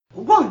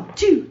1,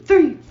 2,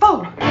 3,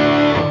 4.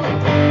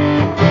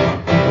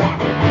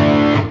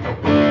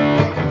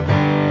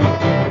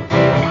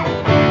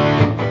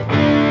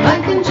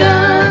 Mike and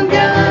John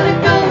got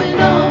it going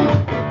on.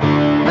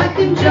 Mike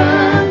and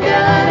John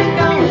got it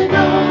going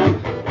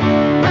on.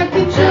 Mike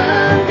and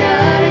John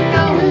got it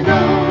going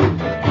on.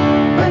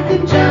 Mike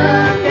and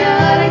John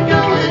got it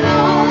going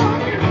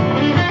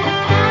on.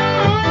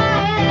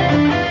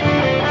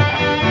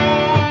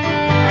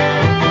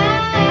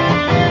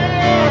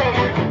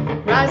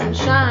 Rise and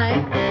shine,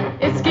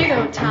 it's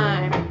Gigo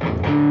time.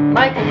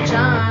 Mike and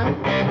John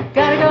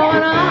got it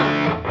going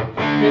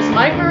on. Here's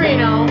Mike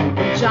Marino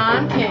and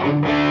John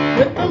King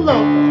with the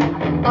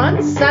local,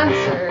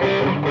 uncensored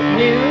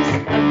news,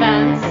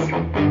 events,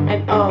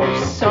 and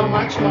oh, so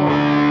much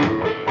more.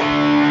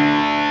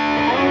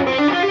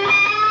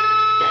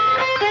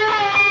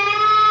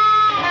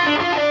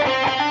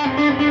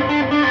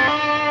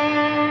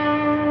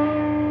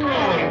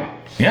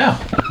 Yeah.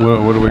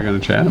 What are we going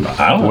to chat about?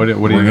 I don't know. What are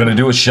We're going to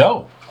do a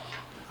show.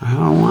 I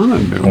don't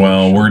want to do it.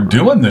 Well, we're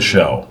doing the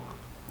show.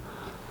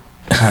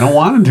 I don't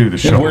want to do the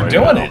show. We're right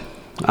doing now. it.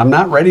 I'm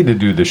not ready to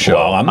do the show.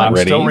 Well, I'm not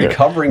ready still either.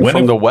 recovering When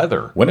from have- the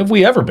weather. When have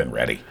we ever been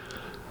ready?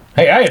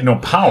 Hey, I had no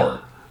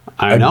power.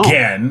 I know.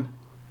 Again.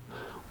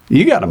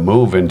 You got to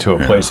move into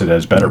a place that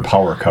has better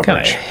power What kind of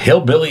coverage.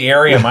 hillbilly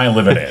area am I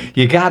living in?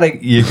 You gotta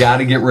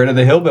get rid of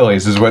the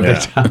hillbillies, is what they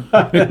tell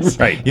us.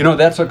 Right. You know,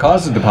 that's what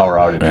causes the power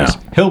outages.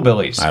 Yeah.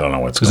 Hillbillies. I don't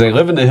know what's because they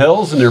live in the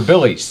hills and they're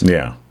billies.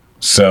 Yeah.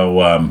 So,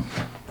 Well,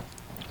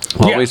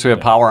 Yeah. at least we have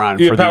power on.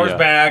 yeah, for power's the,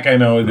 back. I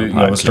know the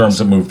podcast. storms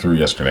that moved through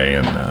yesterday,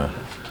 and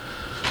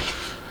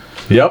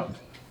Yep.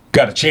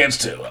 got a chance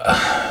to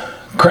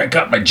crank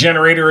up my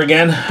generator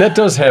again. That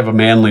does have a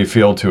manly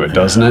feel to it,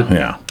 doesn't it?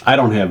 Yeah. I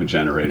don't have a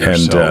generator, And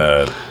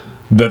so.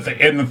 the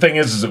thing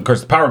is, of course,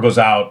 the power goes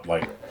out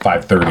like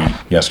 5:30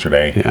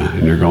 yesterday. Yeah,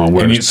 and you're going,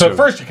 where's And so the- at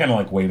first you're kind of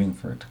like waiting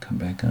for it to come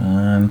back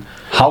on.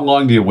 How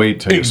long do you wait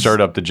till you start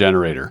up the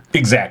generator?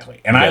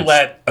 Exactly. And I That's-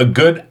 let a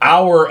good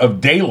hour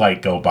of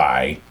daylight go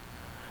by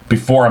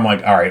before I'm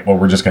like, all right, well,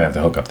 we're just going to have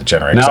to hook up the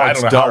generator. Now So I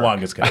it's don't know dark. how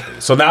long it's going to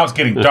be. So now it's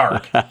getting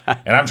dark. And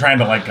I'm trying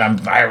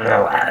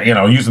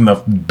to using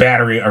the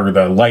battery or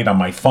the light on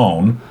my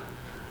phone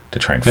to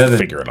try and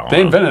figure it all They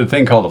out. invented a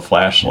thing called a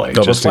flashlight.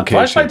 So just the in case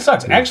flashlight you,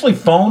 sucks. Actually,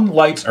 phone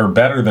lights are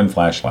better than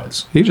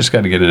flashlights. you just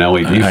got to get an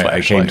LED I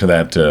flashlight. came to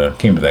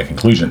that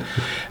conclusion.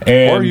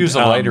 And, Or use a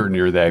lighter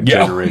near that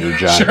yeah, generator,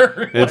 John.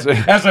 Sure. It's,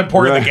 As I'm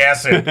pouring the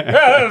gas in.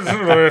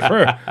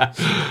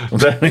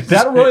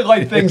 that'll really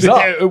light things up.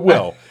 Yeah, it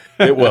will.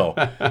 It will.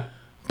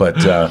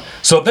 But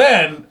so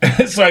then,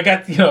 so I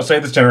got so I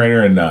had this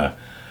generator, and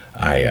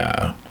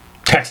I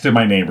texted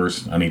my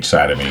neighbors on each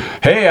side of me.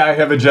 Hey, I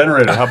have a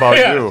generator. How about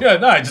you?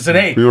 No, I just said,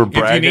 hey, You were if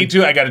you bragging? need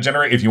to, I got a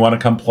generator. If you want to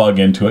come plug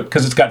into it,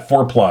 because it's got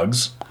 4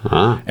 plugs.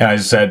 And I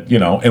just said,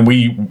 and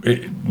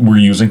we're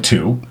using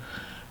 2.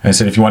 And I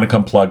said, if you want to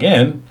come plug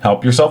in,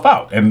 help yourself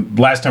out. And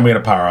last time we had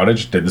a power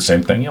outage, did the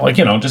same thing.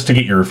 Just to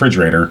get your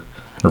refrigerator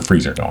or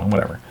freezer going,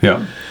 whatever.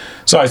 Yeah.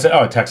 So I said,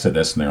 I texted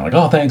this, and they're like,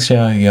 oh, thanks,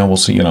 yeah, we'll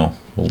see,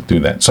 we'll do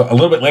that. So a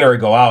little bit later I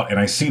go out, and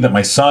I see that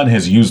my son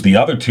has used the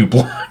other 2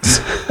 plugs.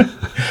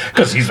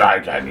 Because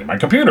I need my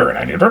computer, and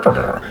I need...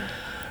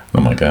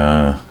 I'm like,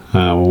 Well,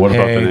 what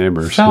about the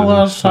neighbors?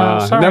 fellas,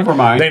 sorry. Never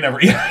mind. They never...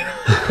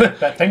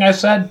 that thing I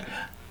said?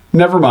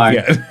 Never mind.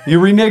 Yeah. You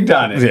reneged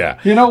on it. Yeah.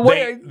 You know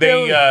what?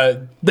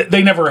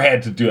 They never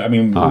had to do... I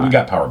mean, we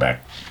got power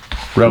back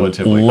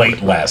Relatively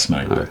late last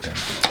night.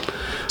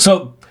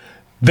 So...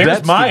 There's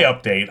That's my the-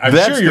 update. I'm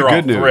That's sure the you're all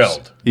good news.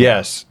 thrilled.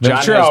 Yes. I'm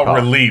John sure has all power.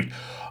 relieved.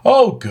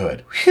 Oh,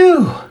 good.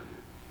 Phew.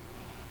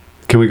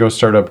 Can we go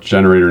start up the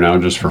generator now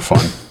just for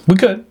fun? We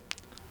could.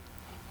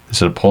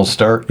 Is it a pull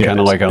start? Yeah, Kind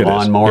it of is. like a It is.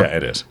 lawnmower? Yeah,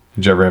 it is.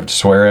 Did you ever have to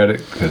swear at it?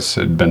 Because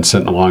it had been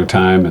sitting a long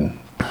time and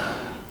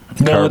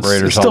No,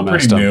 carburetor's it's still all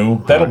pretty messed up.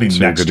 new. That'll All be right, so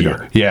you're next good to year.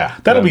 go. Yeah.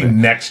 That'll be that'll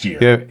next year.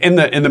 Yeah, in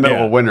the middle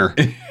Yeah. of winter.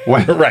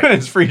 When, Right. when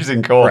it's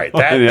freezing cold. Right.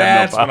 Yeah,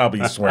 That's no when I'll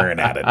be swearing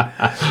at it.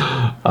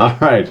 All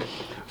right.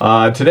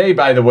 Today,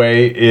 by the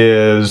way,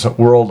 is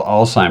World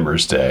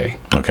Alzheimer's Day.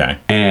 Okay.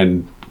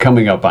 And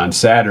coming up on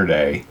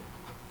Saturday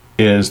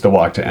is the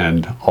Walk to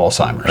End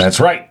Alzheimer's. That's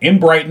right. In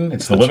Brighton,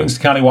 it's the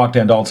Livingston County Walk to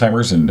End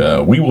Alzheimer's,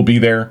 and we will be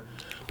there.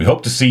 We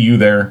hope to see you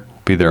there.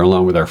 Be there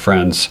along with our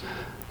friends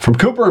from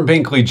Cooper and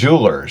Binkley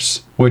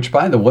Jewelers, which,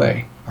 by the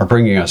way, are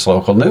bringing us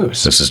local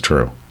news. This is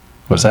true.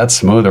 Was that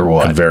smooth or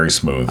what? Very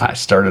smooth. I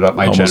started up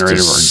my Almost generator.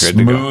 as We're good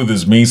to go. smooth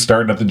as me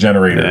starting up the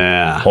generator,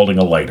 Yeah. holding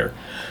a lighter.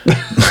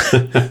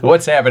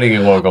 What's happening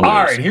in local news?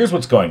 All right, here's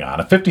what's going on.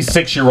 A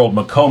 56-year-old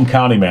Macomb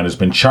County man has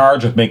been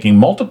charged with making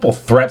multiple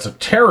threats of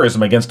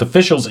terrorism against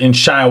officials in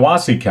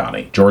Shiawassee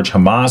County. George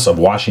Hamas of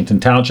Washington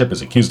Township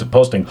is accused of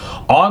posting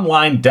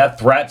online death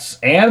threats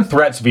and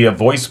threats via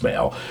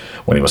voicemail.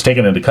 When he was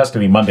taken into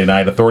custody Monday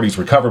night, authorities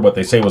recovered what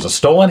they say was a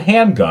stolen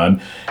handgun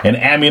and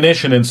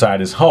ammunition inside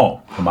his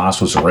home.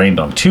 Hamas was arraigned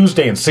on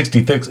Tuesday in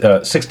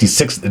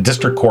 66th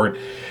District Court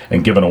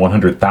and given a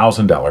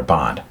 $100,000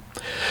 bond.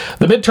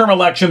 The midterm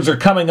elections are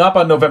coming up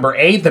on November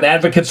 8th, and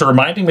advocates are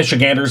reminding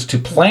Michiganders to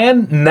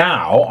plan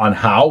now on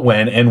how,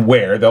 when, and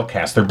where they'll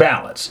cast their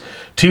ballots.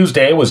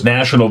 Tuesday was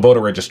National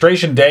Voter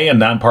Registration Day, and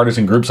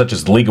nonpartisan groups such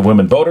as the League of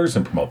Women Voters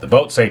and Promote the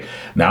Vote say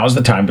now is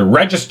the time to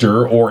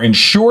register or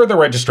ensure the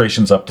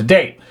registration's up to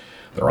date.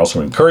 They're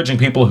also encouraging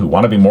people who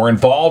want to be more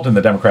involved in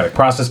the democratic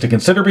process to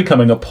consider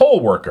becoming a poll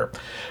worker.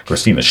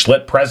 Christina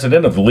Schlitt,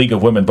 president of the League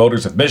of Women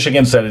Voters of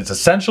Michigan, said it's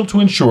essential to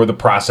ensure the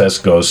process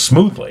goes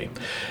smoothly.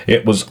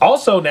 It was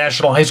also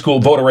National High School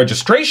Voter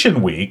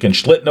Registration Week, and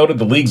Schlitt noted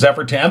the League's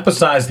effort to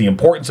emphasize the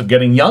importance of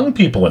getting young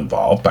people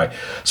involved by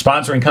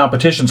sponsoring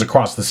competitions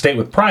across the state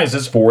with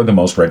prizes for the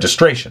most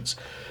registrations.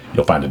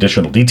 You'll find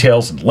additional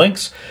details and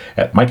links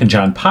at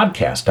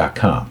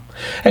mikeandjohnpodcast.com.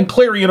 And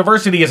Cleary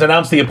University has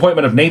announced the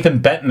appointment of Nathan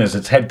Benton as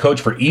its head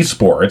coach for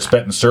esports.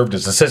 Benton served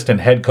as assistant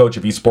head coach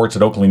of esports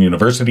at Oakland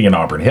University in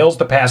Auburn Hills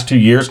the past 2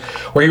 years,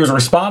 where he was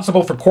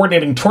responsible for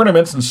coordinating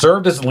tournaments and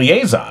served as a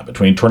liaison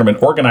between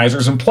tournament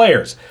organizers and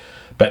players.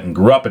 Benton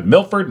grew up in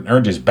Milford and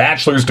earned his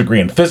bachelor's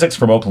degree in physics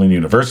from Oakland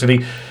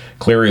University.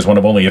 Cleary is one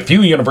of only a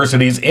few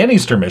universities in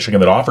Eastern Michigan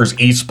that offers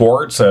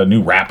esports, a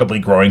new rapidly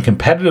growing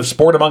competitive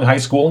sport among high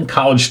school and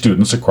college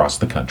students across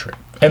the country.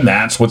 And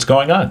that's what's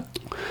going on.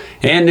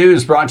 And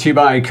news brought to you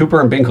by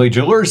Cooper and Binkley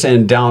Jewelers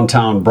in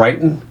downtown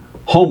Brighton,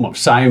 home of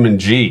Simon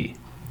G.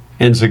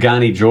 and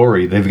Zagani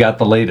Jewelry. They've got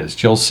the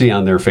latest. You'll see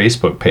on their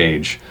Facebook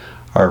page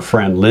our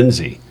friend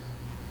Lindsay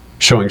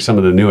showing some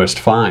of the newest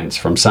finds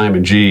from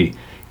Simon G.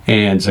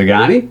 and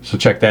Zagani. So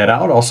check that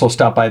out. Also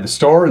stop by the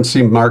store and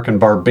see Mark and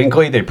Barb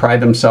Binkley. They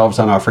pride themselves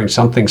on offering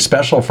something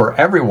special for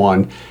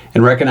everyone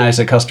and recognize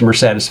that customer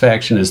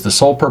satisfaction is the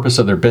sole purpose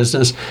of their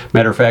business.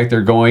 Matter of fact,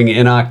 they're going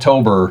in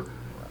October,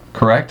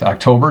 correct?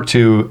 October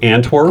to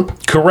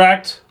Antwerp.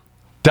 Correct.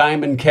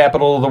 Diamond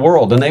capital of the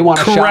world. And they want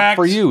to shop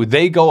for you.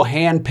 They go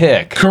hand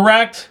pick.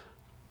 Correct.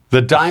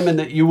 The diamond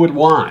that you would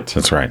want.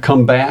 That's right.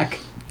 Come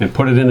back and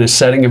put it in a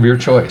setting of your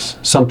choice.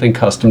 Something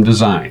custom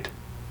designed.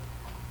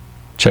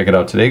 Check it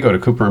out today. Go to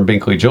Cooper and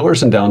Binkley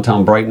Jewelers in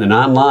downtown Brighton and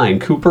online,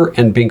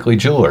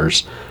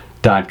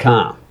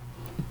 cooperandbinkleyjewelers.com.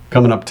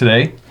 Coming up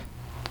today,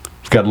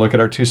 we've got to look at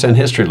our 2-cent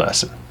history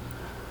lesson.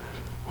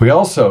 We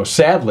also,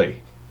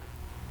 sadly,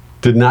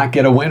 did not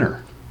get a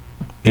winner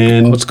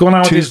in What's going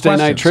on with Tuesday these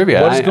questions? night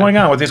trivia. What is going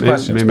on with these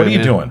questions? What are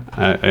you doing?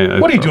 What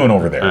are you doing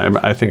over there?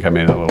 I think I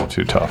made it a little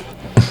too tough.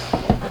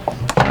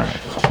 All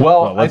right.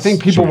 Well, I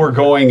think people were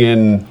going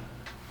in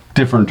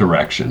different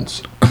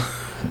directions.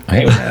 I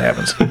hate when that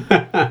happens.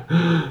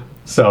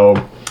 So,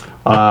 do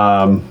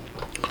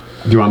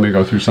you want me to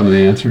go through some of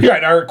the answers?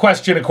 Right. Our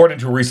question, according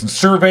to a recent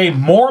survey,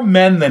 more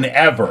men than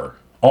ever,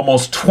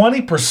 almost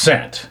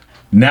 20%,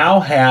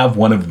 now have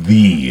one of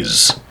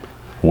these.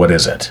 What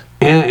is it?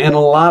 And a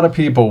lot of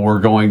people were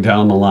going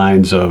down the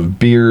lines of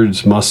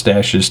beards,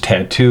 mustaches,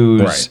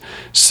 tattoos, Right.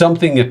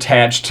 something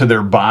attached to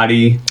their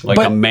body, like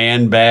But a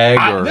man bag.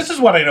 Or This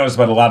is what I noticed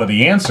about a lot of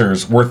the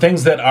answers were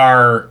things that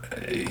are,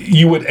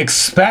 you would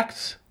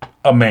expect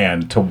a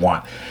man to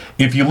want.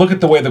 If you look at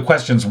the way the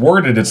question's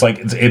worded, it's like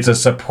it's a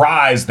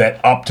surprise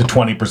that up to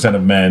 20%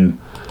 of men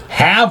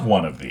have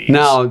one of these.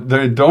 Now,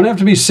 they don't have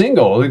to be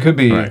single. It could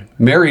be Right.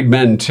 married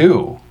men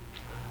too.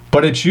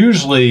 But it's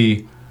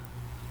usually,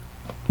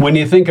 when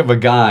you think of a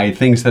guy,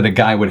 things that a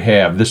guy would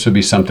have, this would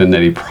be something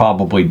that he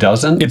probably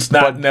doesn't. It's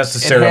not but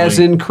necessarily. It has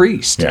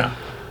increased. Yeah.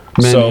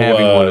 Men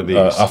having one of these.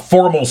 A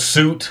formal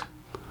suit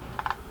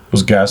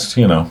was guessed,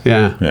 you know.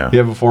 Yeah. Yeah. You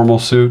have a formal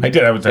suit? I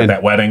did. I was at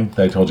that wedding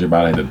that I told you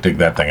about. I had to dig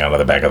that thing out of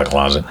the back of the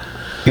closet.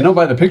 You know,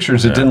 by the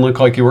pictures, it didn't look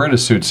like you were in a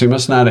suit, so you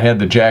must not have had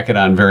the jacket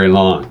on very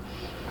long.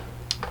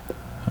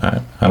 I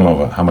don't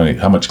know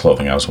how much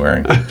clothing I was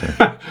wearing.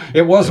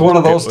 It was one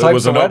of those it types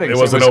was of an weddings.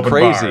 it was an open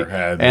crazy.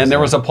 bar. And there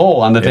was a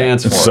pole on the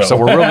dance floor, so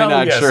we're really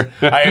not yes, sure.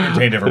 I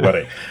entertained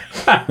everybody.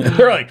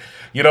 They're like,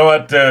 you know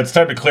what? It's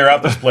time to clear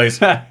out this place.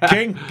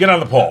 King, get on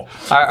the pole.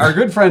 Our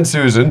good friend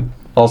Susan,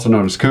 also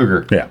known as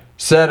Cougar, Yeah.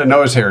 said a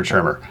nose hair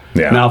trimmer.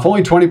 Yeah. Now, if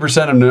only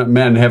 20% of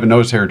men have a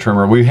nose hair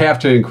trimmer, we have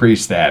to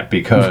increase that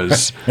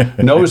because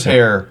nose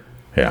hair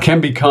Yeah. can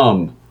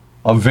become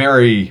a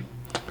very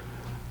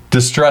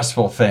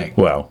distressful thing.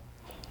 Well,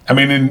 I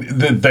mean,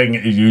 the thing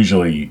is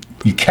usually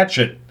you catch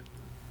it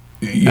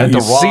At the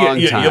see wrong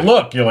it, you time.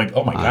 look, you're like,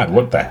 oh my God,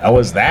 what the hell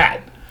is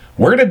that?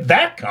 Where did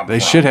that come from? They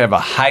should have a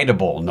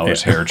hideable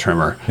nose hair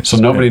trimmer so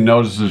nobody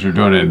notices you're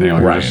doing anything.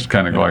 Like Right. Just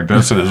kind of go like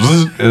this,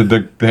 and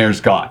the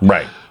hair's gone.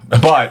 Right.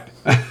 But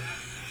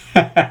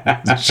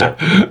Sure.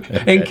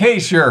 in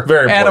case you're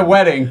Very at a important.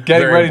 wedding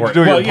getting Very ready important. to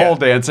do your Well, yeah. pole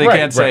dance, they Right,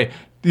 can't say, right.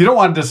 you don't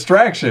want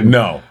distraction.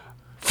 No.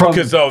 From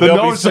Because the they'll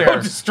be nose so hair.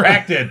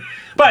 distracted.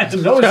 But the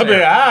nose They'll be,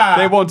 hair,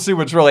 they won't see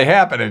what's really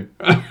happening.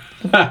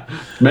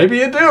 Maybe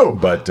you do.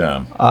 But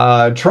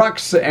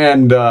Trucks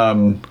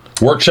and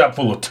workshop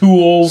full of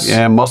tools.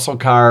 muscle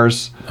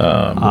cars,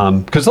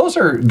 because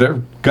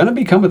they're going to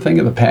become a thing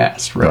of the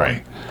past, really.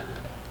 Right.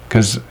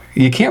 Because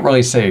you can't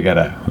really say you got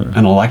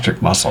an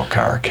electric muscle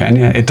car, can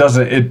you? It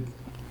doesn't.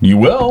 You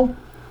will.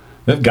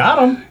 They've got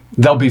them.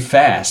 They'll be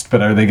fast,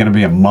 but are they going to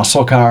be a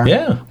muscle car?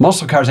 Yeah.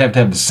 Muscle cars have to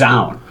have the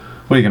sound.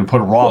 What are you going to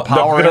put a raw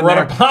power Gonna in run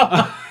there? a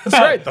power. That's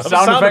right. The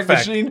sound effect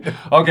machine.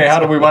 Okay, how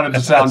do we want it to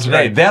sound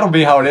today? right. That'll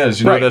be how it is.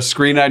 You know, Right. the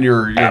screen on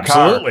your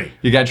Absolutely. car.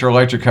 You got your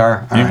electric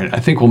car. All right, I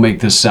think we'll make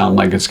this sound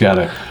like it's got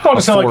a. I want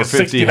to sound like a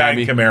 450 '69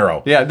 Hemi.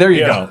 Camaro. Yeah, there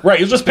you go. know. Right.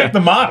 You'll just pick the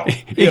model.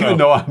 Even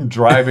though I'm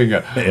driving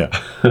a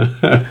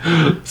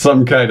Yeah.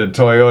 some kind of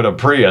Toyota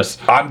Prius,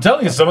 I'm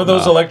telling you, some of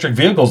those electric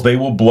vehicles, they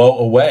will blow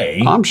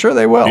away. I'm sure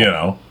they will. You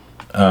know.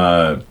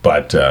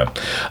 But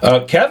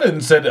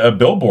Kevin said a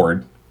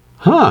billboard.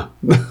 Huh?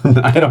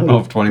 I don't know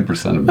if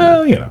 20% of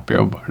Well, you know,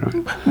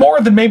 billboard.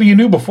 more than maybe you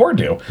knew before,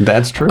 do.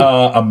 That's true.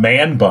 A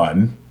man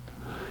bun.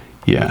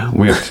 Yeah,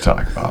 we have to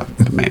talk about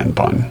the man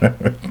bun.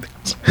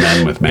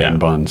 Men with man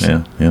buns.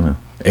 Yeah, you know.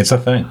 It's a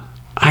thing.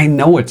 I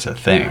know it's a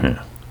thing,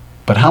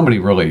 but how many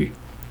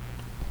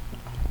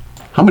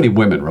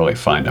women really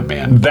find a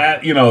man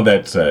That, you know,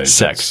 that's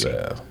sexy?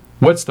 that's,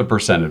 What's the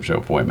percentage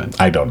of women?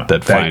 I don't know.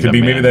 That find could a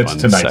be, man maybe that's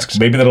bun tonight's. sexy.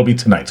 Maybe that'll be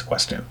tonight's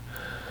question.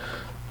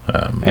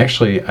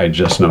 Actually, I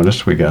just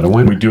noticed we got a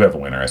winner. We do have a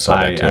winner. I saw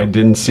that too. I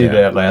didn't see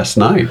that last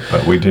night,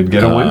 but we did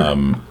get a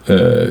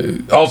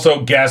winner.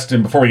 Also, guest,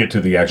 and before we get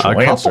to the actual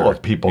A answer, couple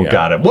of people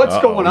got it. What's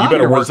going on You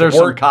better here? work, Was there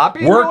some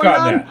copying work going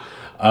on on? that.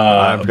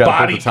 I've got to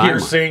Body put the timer.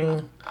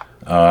 piercing,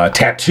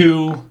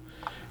 tattoo,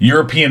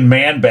 European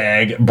man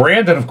bag.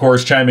 Brandon, of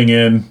course, chiming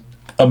in,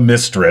 a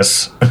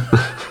mistress.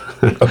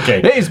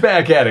 Okay. He's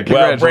back at it.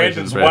 Well,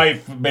 Congratulations, Brandon's man.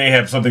 wife may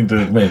have something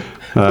to. Why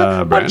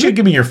don't Brandon? you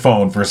give me your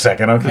phone for a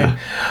second, okay?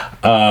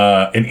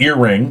 An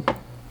earring.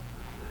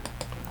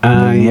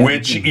 Yeah.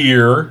 Which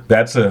ear?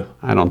 That's a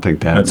I don't think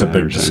that's a big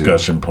matters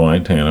discussion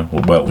point. You know,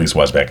 well, at least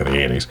was back in the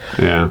 '80s.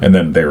 Yeah. And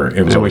then they were.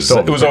 It was And we always.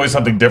 sold It was always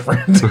something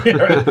different.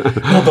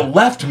 No, the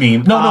left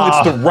means no.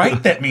 It's the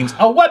right that means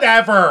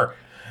whatever.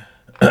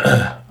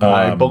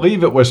 I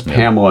believe it was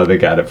Pamela that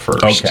got it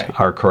first. Okay.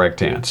 Our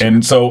correct answer.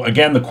 And so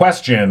again, the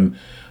question,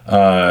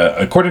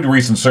 according to a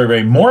recent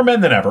survey, more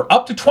men than ever,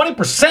 up to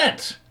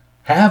 20%,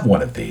 have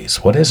one of these.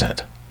 What is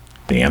it?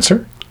 The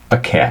answer? A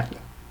cat.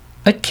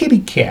 A kitty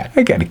cat.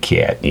 I got a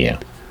cat. Yeah.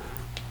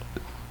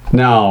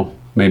 Now,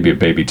 maybe a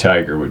baby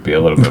tiger would be a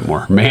little bit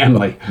more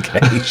manly.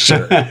 Okay,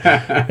 sure.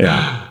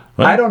 Yeah.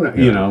 I don't know.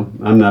 You know,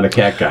 I'm not a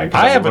cat guy.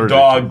 'cause I I'm have a allergic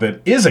dog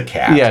that is a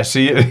cat. to- Yeah,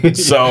 see.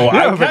 So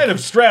I kind of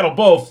straddle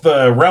both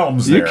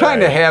realms there. You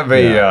kind of have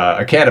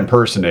a cat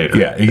impersonator.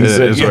 Yeah, is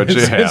what you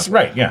have. it's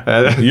right.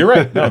 Yeah, you're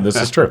right. No, this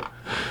is true.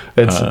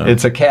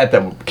 It's a cat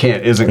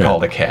that isn't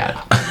called a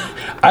cat.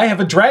 I have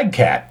a drag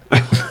cat.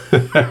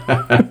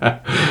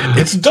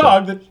 It's a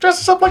dog that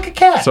dresses up like a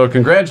cat. So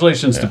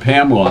congratulations to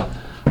Pamela.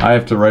 I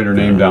have to write her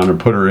name down and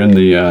put her in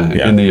the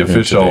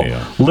official today,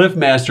 yeah.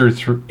 LiftMaster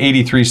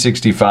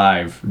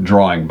 8365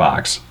 drawing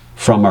box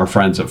from our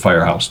friends at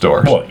Firehouse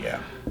Doors. Well, yeah.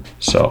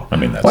 So, I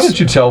mean, that's- why don't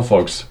you tell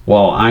folks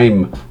while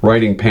I'm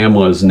writing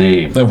Pamela's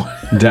name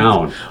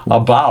down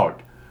about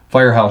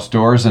Firehouse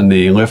Doors and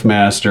the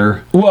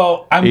LiftMaster?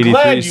 Well, I'm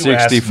glad you asked,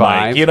 8365.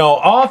 Mike. You know,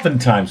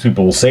 oftentimes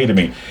people will say to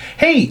me,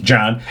 "Hey,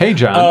 John. Hey,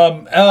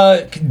 John.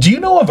 Do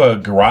you know of a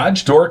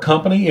garage door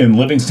company in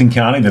Livingston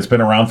County that's been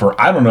around for,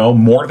 I don't know,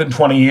 more than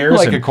 20 years?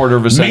 Like and a quarter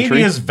of a century?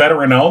 Maybe is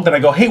veteran-owned." And I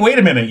go, "Hey, wait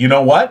a minute. You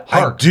know what?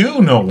 Hark. I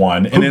do know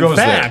one. And in goes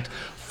there? fact,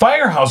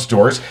 Firehouse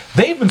Doors,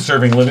 they've been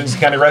serving Livingston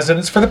County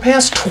residents for the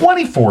past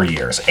 24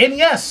 years. And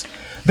yes,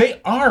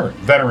 they are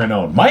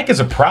veteran-owned. Mike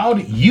is a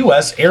proud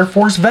U.S. Air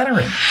Force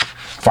veteran.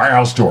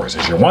 Firehouse Doors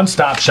is your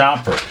one-stop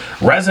shop for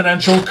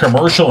residential,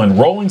 commercial, and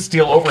rolling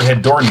steel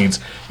overhead door needs.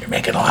 You're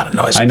making a lot of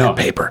noise with know.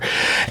 that paper.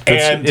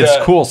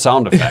 It's cool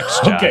sound effects,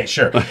 John. Okay,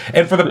 sure.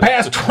 And for the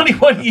past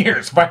 21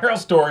 years,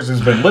 Firehouse Doors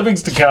has been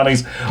Livingston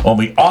County's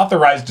only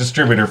authorized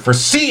distributor for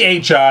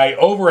CHI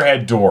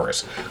overhead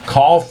doors.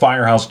 Call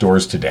Firehouse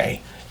Doors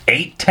today,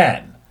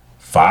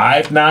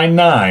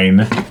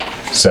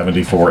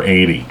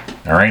 810-599-7480.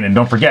 All right, and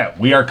don't forget,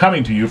 we are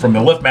coming to you from the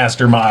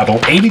LiftMaster Model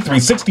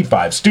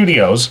 8365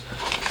 studios,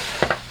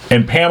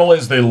 and Pamela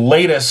is the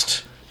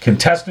latest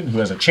contestant who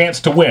has a chance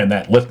to win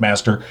that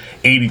LiftMaster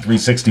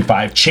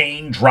 8365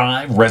 chain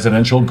drive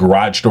residential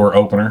garage door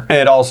opener.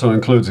 It also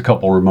includes a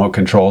couple remote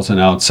controls and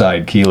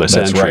outside keyless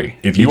That's entry. right.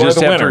 If you are just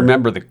the have to winner-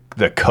 remember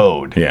the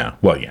code. Yeah,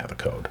 well, yeah, the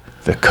code.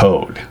 The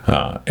code.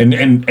 And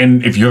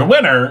if you're the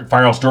winner,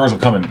 Firehouse Doors will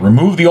come and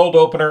remove the old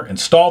opener,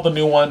 install the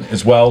new one,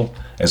 as well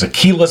as a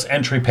keyless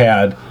entry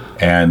pad,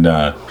 and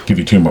give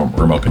you 2 more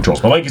remote controls.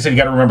 But like you said, you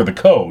got to remember the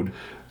code.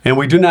 And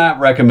we do not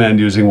recommend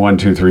using 1,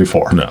 2, 3,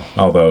 4. No,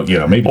 although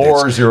maybe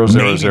Or that's, 0,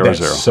 0, maybe 0, that's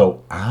 0.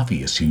 so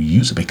obvious you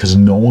use it because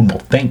no one will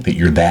think that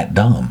you're that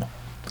dumb.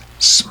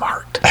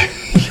 Smart.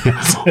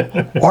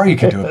 Or you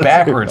can do it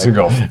backwards and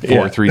go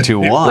 4, 3, 2,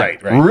 1.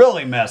 Right.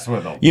 Really mess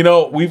with them.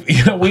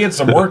 we had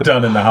some work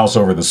done in the house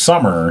over the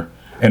summer,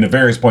 and at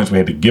various points we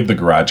had to give the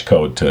garage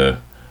code to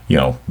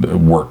the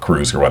work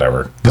crews or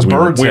whatever because we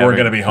were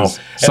going to be home.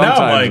 And now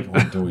I'm like,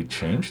 well, do we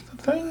change the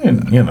thing?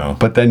 And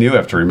But then you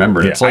have to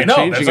remember, it's Yeah, like I know,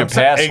 changing a that's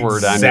what I'm saying.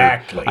 password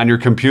Exactly. on your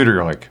computer.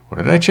 You're like, what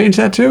did I change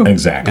that to?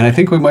 Exactly. And I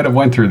think we might have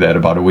went through that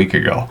about a week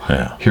ago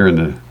here in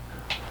the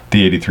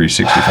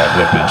 8365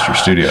 LiftMaster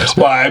Studios.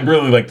 Well, I'd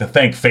really like to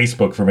thank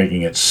Facebook for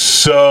making it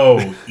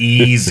so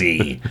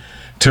easy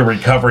to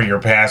recover your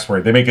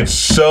password. They make it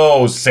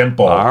so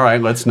simple. All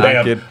right, let's not They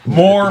have get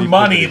more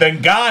money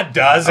than God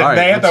does, and All right,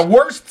 they have the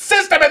worst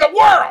system in the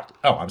world.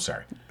 Oh, I'm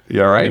sorry.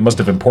 You all right? They must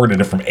have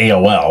imported it from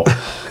AOL.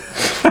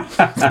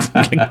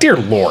 Dear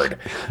Lord.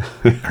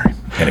 All right.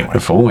 Anyway.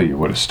 If only you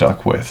would have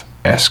stuck with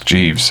Ask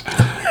Jeeves.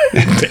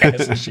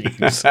 Ask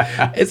Jeeves.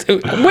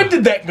 When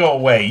did that go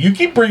away? You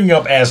keep bringing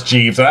up Ask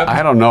Jeeves.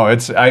 I don't know.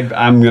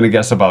 I'm going to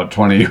guess about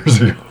 20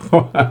 years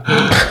ago.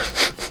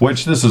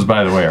 Which this is,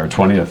 by the way, our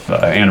 20th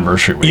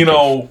anniversary week.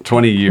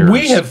 20 years.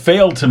 We have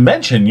failed to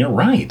mention, you're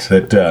right,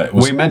 that it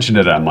was... We mentioned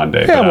it on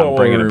Monday, but I'm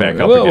bringing it back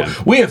up again.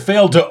 We have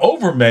failed to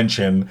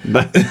over-mention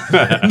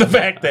the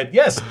fact that,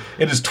 yes,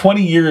 it is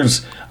 20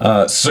 years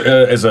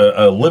as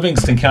a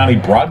Livingston County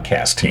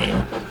broadcast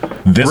team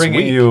this Bringing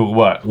week. you,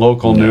 what,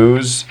 local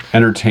news,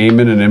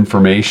 entertainment, and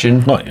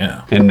information. Oh,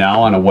 yeah. And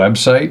now on a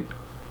website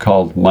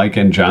called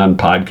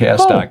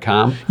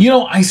MikeandJohnPodcast.com.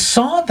 I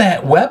saw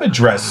that web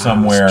address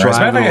somewhere. As a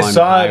matter of fact,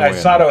 Driving I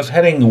saw it. I was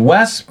heading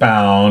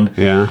westbound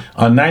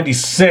on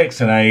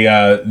 96, and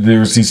there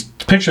was these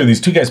picture of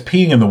these two guys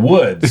peeing in the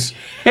woods.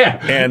 Yeah.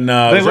 And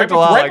they looked a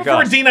lot right like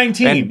before us.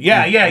 D19. And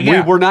Yeah.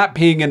 We were not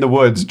peeing in the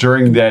woods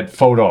during that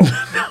photo.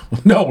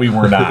 No, we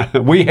were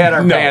not. We had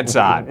our pants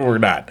on. We're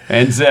not.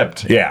 And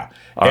zipped. Yeah.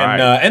 Right.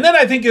 And then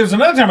I think there was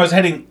another time I was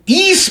heading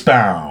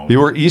eastbound. You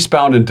were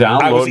eastbound and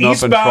down, I was loading up and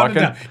eastbound trucking?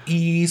 and down.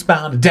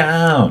 Eastbound and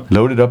down.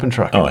 Loaded up and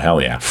trucking. Oh,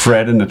 hell yeah.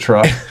 Fred in the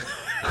truck.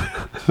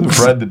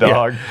 Fred the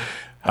dog.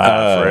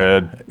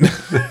 Fred.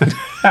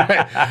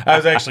 I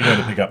was actually going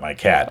to pick up my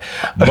cat.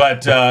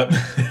 But,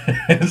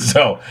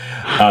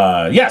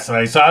 yes, and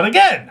I saw it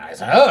again. I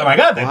said, oh, my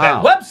God,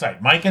 that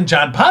website,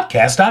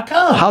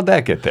 MikeandJohnPodcast.com. How'd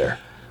that get there?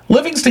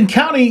 Livingston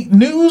County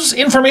news,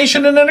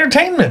 information, and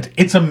entertainment.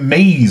 It's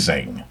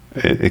amazing.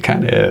 It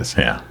kind of is.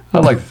 Yeah.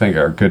 I'd like to thank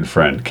our good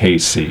friend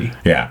Casey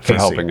for Casey.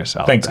 helping us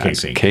out. Thanks,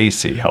 Casey.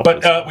 Casey helped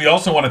us. But we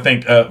also want to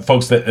thank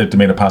folks that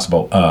made it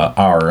possible.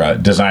 Our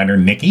designer,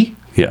 Nikki.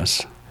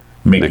 Yes.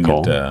 Making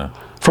Nicole. it...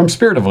 From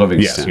Spirit of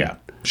Livingston. Yes, yeah.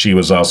 She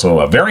was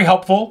also very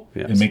helpful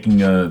in making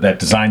that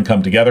design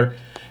come together.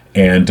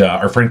 And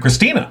our friend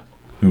Christina,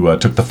 who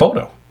took the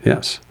photo.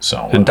 Yes.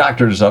 So and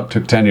doctored us up,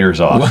 took 10 years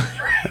off.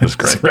 That was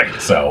great.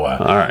 Right. So,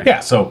 all right.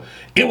 Yeah, so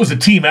it was a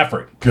team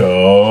effort.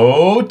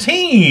 Go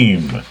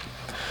team!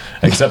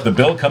 Except the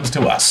bill comes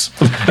to us.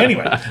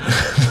 Anyway.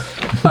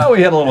 Well,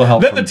 we had a little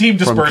help Then the team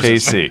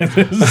disperses. From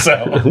Casey.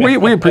 So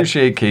we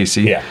appreciate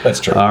Casey. Yeah, that's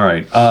true. All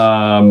right.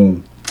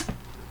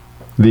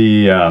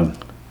 The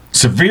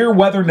Severe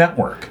Weather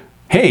Network.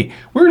 Hey,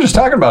 we were just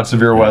talking about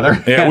severe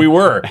weather. Yeah, we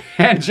were.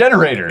 And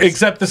generators.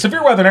 Except the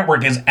Severe Weather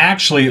Network is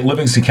actually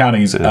Livingston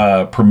County's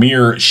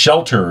premier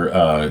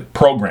shelter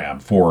program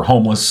for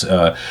homeless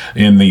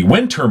in the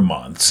winter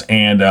months.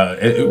 And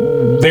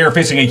they are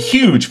facing a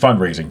huge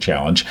fundraising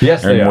challenge.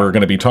 Yes, and they are. we're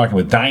going to be talking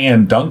with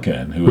Diane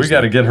Duncan, who We is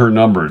got to get her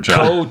number, John.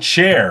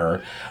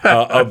 co-chair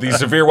of the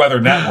Severe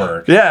Weather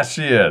Network. Yes,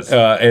 she is.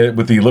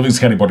 With the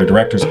Livingston County Board of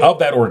Directors of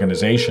that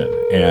organization.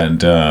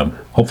 And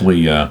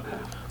hopefully...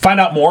 find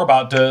out more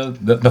about the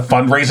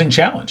fundraising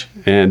challenge.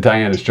 And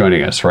Diane is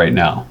joining us right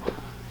now.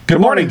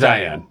 Good morning,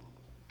 Diane.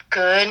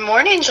 Good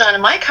morning, John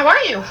and Mike. How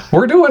are you?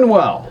 We're doing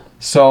well.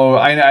 So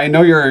I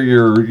know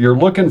you're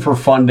looking for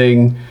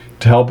funding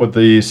to help with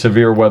the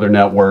Severe Weather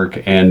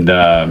Network and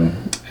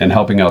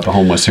helping out the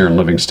homeless here in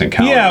Livingston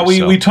County. Yeah,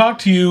 we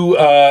talked to you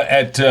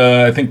at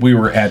I think we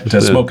were at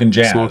Smoke and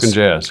Jazz. Smoke and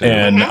Jazz,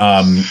 yeah. And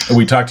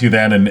we talked to you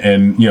then,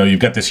 and you've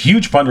got this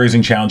huge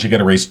fundraising challenge. You got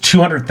to raise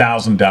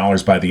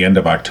 $200,000 by the end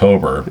of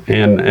October.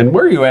 And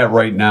where are you at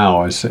right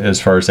now as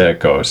far as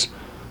that goes?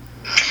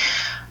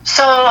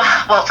 So,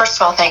 well, first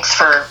of all, thanks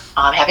for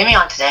having me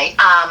on today.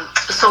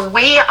 So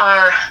we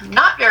are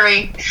not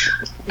very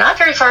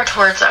far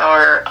towards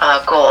our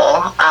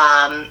goal.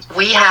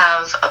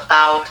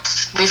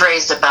 We've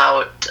raised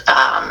about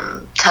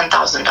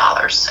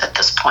 $10,000 at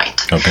this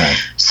point. Okay.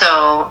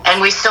 So,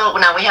 and we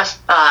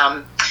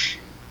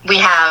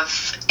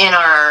have in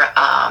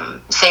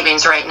our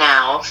savings right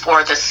now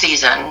for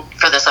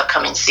this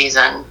upcoming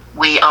season,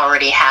 we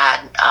already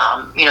had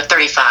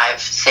 35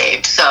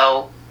 saved.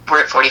 So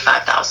we're at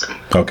 45,000.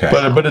 Okay.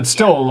 But it's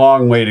still a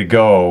long way to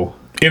go.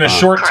 In a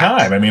short correct.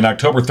 time. I mean,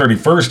 October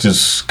 31st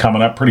is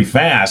coming up pretty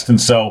fast, and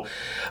so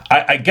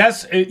I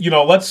guess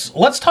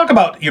let's talk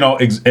about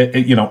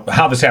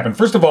how this happened.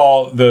 First of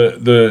all,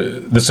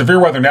 the Severe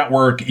Weather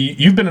Network.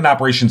 You've been in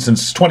operation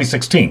since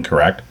 2016,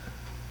 correct?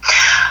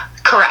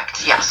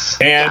 Correct. Yes.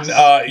 And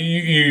yes.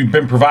 You've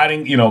been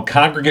providing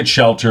congregate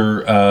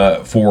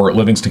shelter for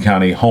Livingston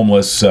County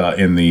homeless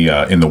in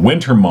the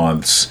winter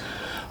months.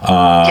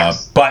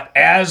 Yes. But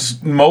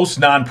as most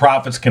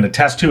nonprofits can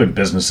attest to, and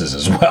businesses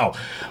as well,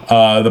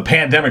 the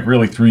pandemic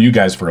really threw you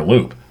guys for a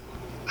loop.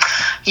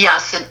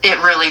 Yes,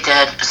 it really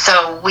did.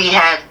 So we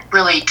had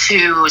really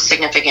two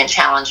significant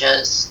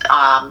challenges.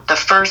 The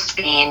first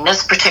being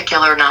this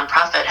particular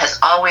nonprofit has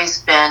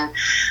always been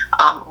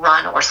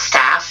run or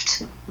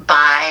staffed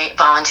by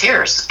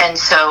volunteers. And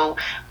so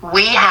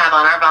we have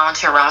on our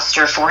volunteer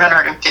roster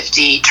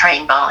 450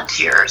 trained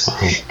volunteers.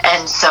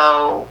 And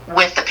so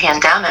with the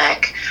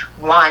pandemic,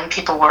 one,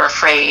 people were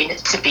afraid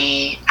to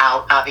be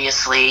out,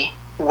 obviously,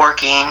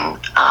 working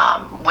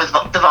with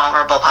the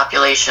vulnerable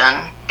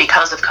population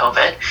because of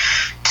COVID.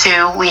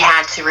 Two, we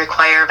had to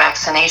require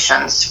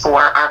vaccinations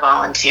for our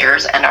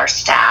volunteers and our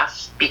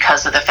staff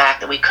because of the fact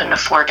that we couldn't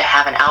afford to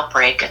have an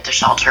outbreak at the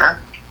shelter,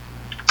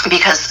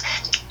 because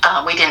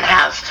we didn't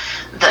have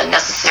the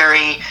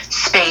necessary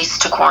space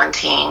to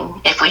quarantine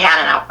if we had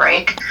an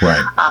outbreak.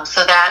 Right.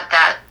 So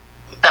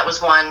that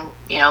was one,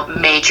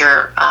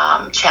 major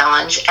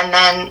challenge. And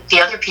then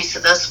the other piece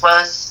of this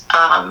was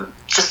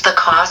just the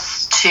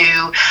cost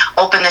to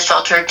open the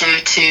shelter due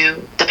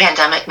to the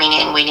pandemic,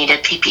 meaning we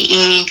needed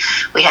PPE,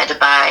 we had to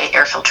buy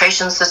air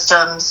filtration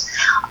systems,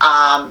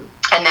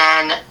 and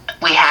then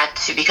we had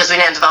to, because we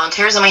didn't have the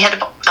volunteers, and we had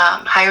to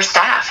hire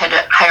staff, had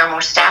to hire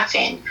more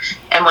staffing.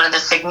 And one of the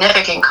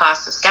significant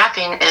costs of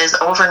staffing is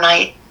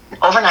overnight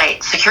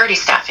security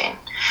staffing.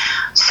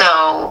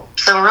 So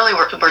really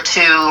we're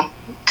two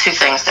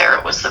things there.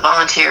 It was the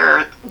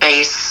volunteer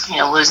base,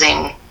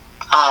 losing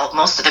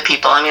most of the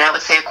people. I mean, I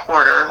would say a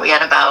quarter. We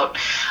had about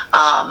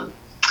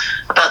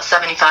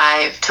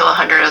 75 to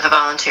 100 of the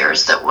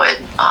volunteers that would,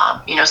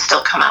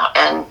 still come out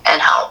and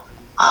help.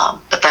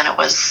 But then it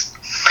was,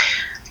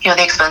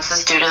 the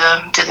expenses due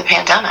to the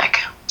pandemic.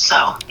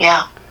 So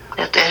yeah,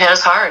 it hit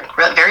us hard,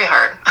 very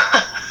hard.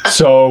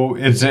 So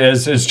it's,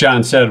 as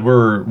John said,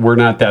 we're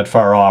not that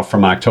far off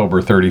from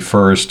October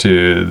 31st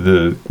to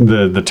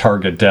the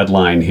target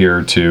deadline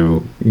here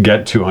to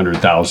get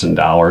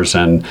 $200,000.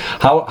 And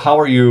how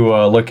are you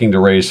looking to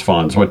raise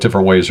funds? What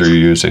different ways are you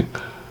using?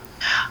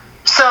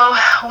 So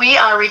we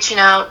are reaching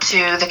out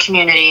to the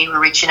community. We're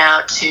reaching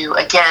out to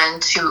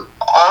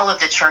all of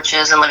the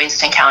churches in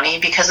Livingston County,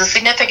 because a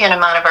significant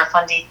amount of our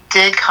funding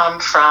did come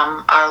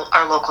from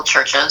our local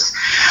churches.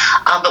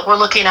 But we're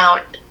looking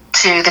out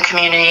to the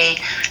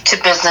community,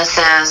 to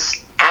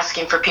businesses,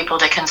 asking for people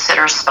to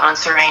consider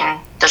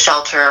sponsoring the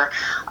shelter,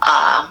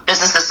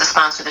 businesses to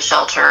sponsor the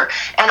shelter.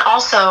 And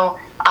also,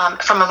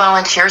 from a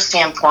volunteer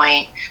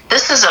standpoint,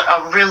 this is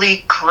a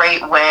really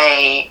great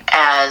way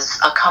as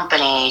a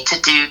company to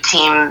do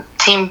team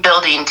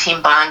building,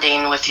 team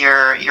bonding with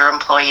your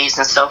employees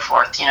and so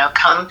forth.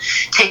 Come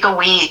take a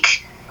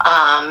week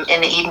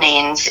in the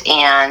evenings,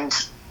 and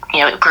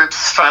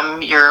groups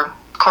from your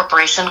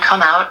corporation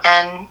come out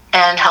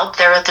and help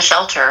there at the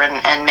shelter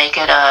and make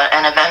it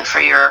an event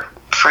for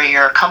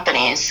your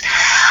companies.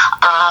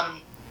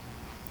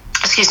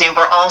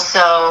 We're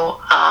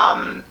also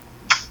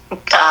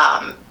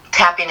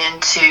tapping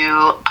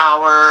into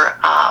our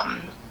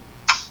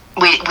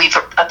we've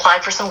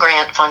applied for some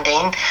grant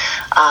funding.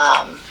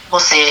 We'll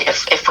see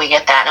if we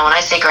get that. And when I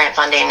say grant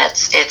funding,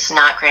 it's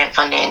not grant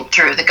funding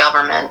through the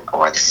government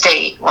or the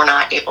state. We're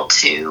not able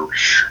to.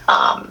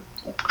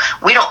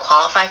 We don't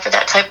qualify for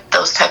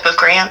those type of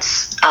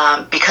grants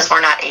because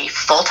we're not a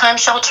full-time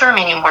shelter,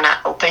 meaning we're not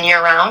open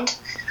year-round,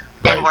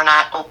 Right. and we're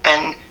not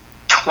open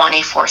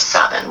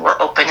 24/7. We're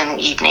open in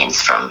the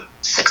evenings from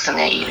 6 in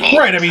the evening.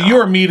 Right. I mean,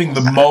 you're meeting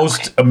the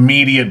most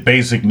immediate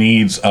basic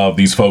needs of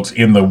these folks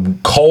in the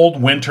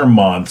cold winter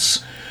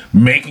months,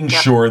 making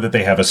sure that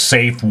they have a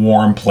safe,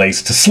 warm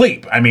place to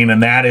sleep. I mean,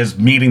 and that is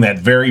meeting that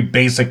very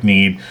basic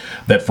need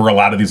that for a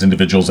lot of these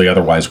individuals they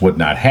otherwise would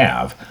not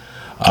have.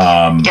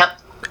 Yep.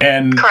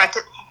 And Correct.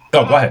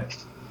 Oh, go ahead.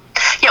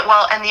 Yeah,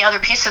 well, and the other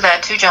piece of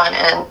that too, John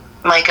and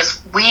Mike,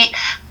 is we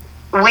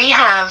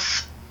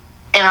have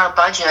in our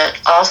budget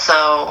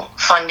also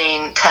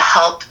funding to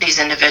help these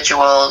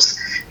individuals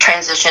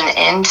transition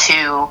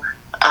into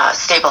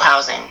stable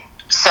housing.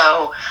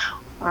 So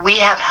we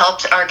have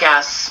helped our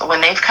guests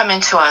when they've come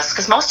into us,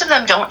 because most of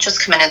them don't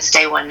just come in and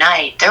stay one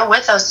night. They're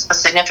with us a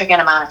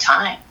significant amount of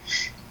time.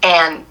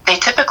 And they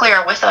typically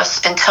are with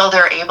us until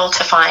they're able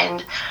to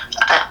find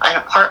an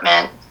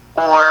apartment,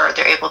 or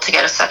they're able to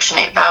get a Section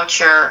 8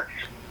 voucher,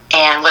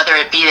 and whether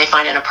it be they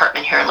find an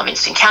apartment here in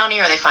Livingston County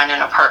or they find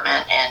an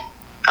apartment in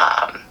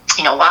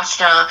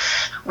Washtenaw,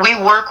 we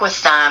work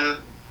with them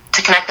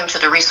to connect them to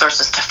the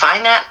resources to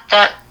find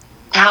that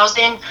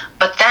housing,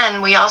 but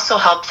then we also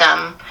help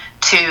them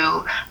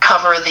to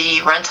cover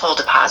the rental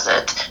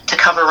deposit, to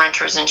cover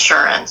renter's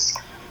insurance.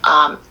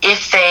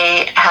 If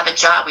they have a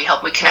job,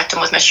 we connect them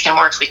with Michigan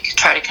Works. We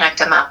try to connect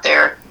them out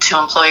there to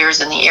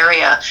employers in the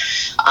area.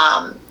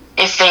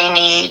 If they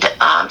need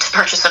to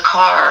purchase a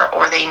car,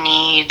 or they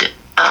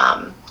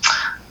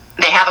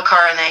have a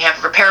car and they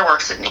have repair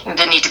works that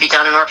need to be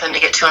done in order for them to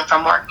get to and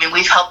from work, I mean,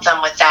 we've helped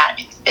them with that.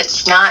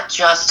 It's not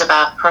just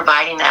about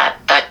providing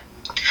that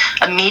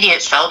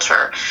immediate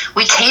shelter.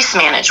 We case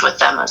manage with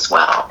them as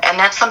well, and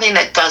that's something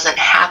that doesn't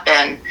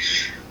happen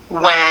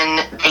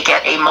when they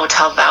get a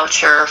motel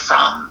voucher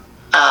from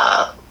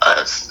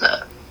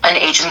an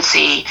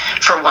agency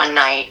for one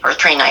night or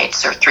 3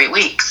 nights or 3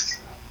 weeks.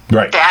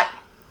 Right. That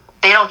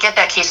they don't get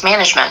that case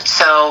management,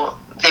 so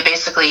they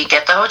basically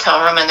get the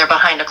hotel room and they're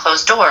behind a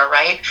closed door,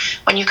 right?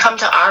 When you come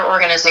to our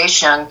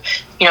organization,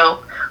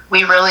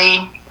 we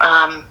really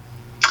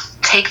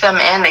take them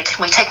in.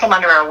 We take them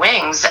under our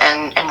wings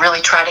and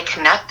really try to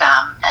connect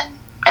them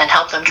and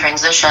help them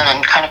transition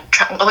and kind of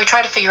we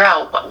try to figure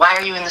out why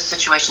are you in this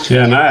situation.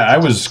 Yeah, and I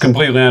was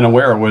completely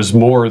unaware it was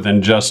more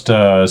than just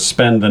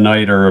spend the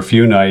night or a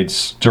few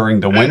nights during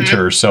the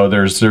winter. So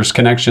there's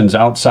connections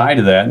outside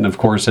of that, and of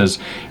course, as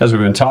we've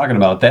been talking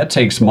about, that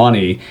takes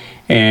money.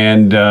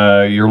 And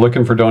you're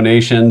looking for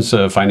donations,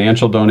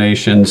 financial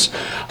donations.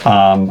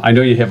 I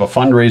know you have a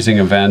fundraising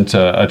event,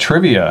 a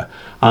trivia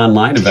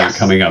online event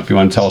coming up. You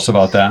want to tell us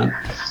about that?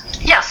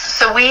 Yes.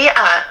 So we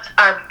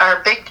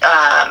our big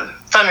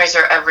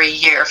fundraiser every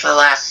year for the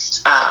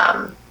last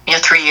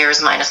 3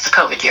 years minus the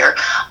COVID year.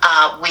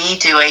 We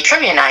do a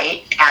trivia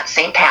night at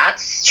St.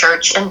 Pat's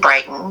Church in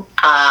Brighton.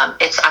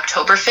 It's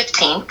October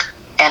 15th.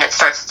 And it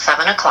starts at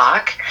 7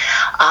 o'clock.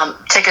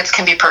 Tickets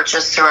can be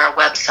purchased through our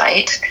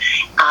website.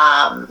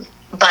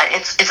 But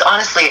it's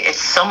honestly,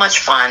 it's so much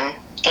fun.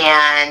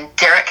 And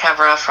Derek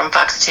Kevra from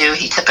Fox 2,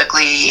 he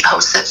typically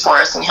hosts it for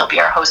us, and he'll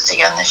be our host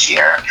again this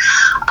year.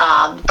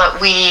 But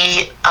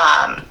we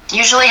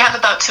usually have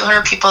about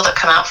 200 people that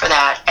come out for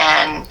that.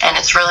 And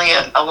it's really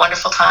a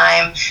wonderful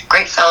time,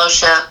 great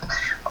fellowship,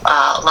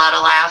 a lot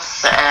of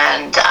laughs,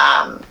 and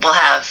we'll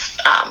have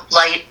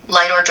light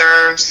hors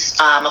d'oeuvres,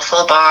 a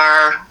full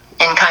bar,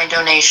 in-kind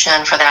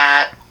donation for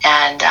that,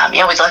 and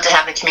we'd love to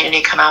have the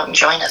community come out and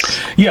join us.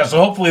 Yeah, so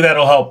hopefully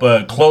that'll help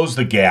close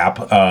the gap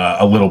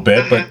a little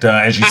bit, but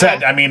as you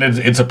said, I mean,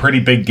 it's a pretty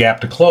big gap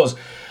to close.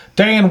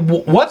 Diane,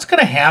 what's going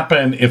to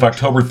happen if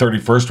October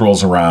 31st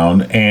rolls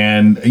around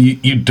and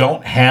you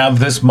don't have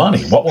this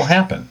money? What will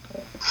happen?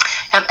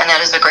 And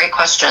that is a great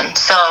question.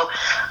 So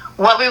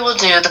what we will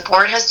do, the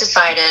board has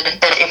decided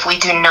that if we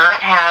do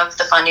not have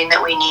the funding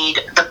that we need,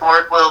 the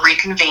board will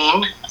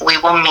reconvene. We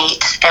will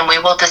meet and we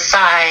will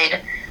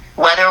decide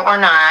whether or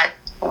not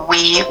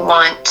we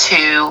want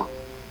to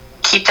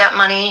keep that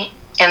money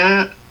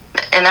in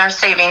our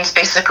savings,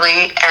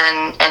 basically,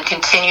 and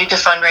continue to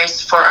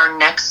fundraise for our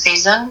next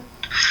season,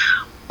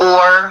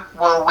 or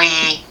will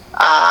we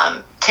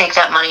take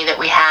that money that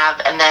we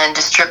have and then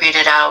distribute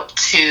it out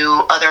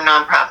to other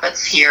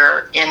nonprofits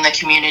here in the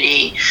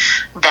community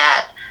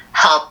that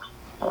help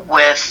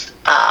with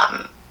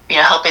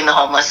helping the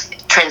homeless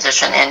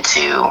transition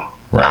into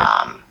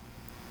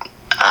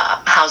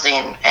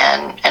housing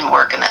and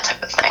work and that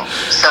type of thing.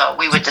 So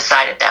we would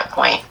decide at that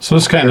point. So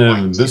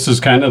this is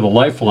kind of the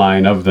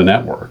lifeline of the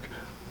network.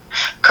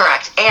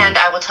 Correct. And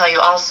I will tell you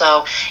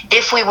also,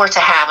 if we were to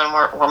have, and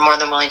we're more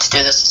than willing to do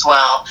this as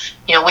well,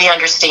 we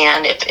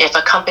understand if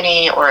a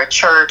company or a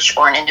church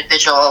or an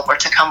individual were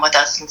to come with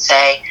us and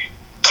say,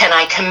 can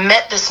I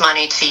commit this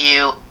money to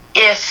you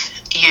if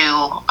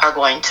you are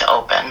going to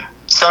open?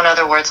 So in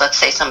other words, let's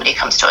say somebody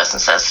comes to us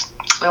and says,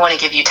 we want to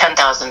give you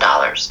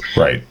 $10,000.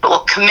 Right. But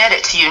we'll commit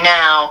it to you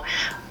now,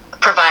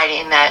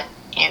 providing that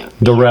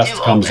the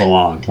rest comes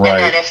along. Right.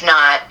 And then if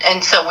not,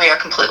 and so we are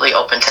completely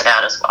open to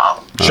that as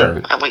well. Sure.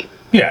 And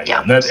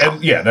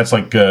that's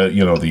like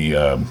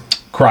the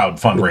crowd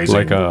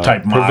fundraising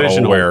type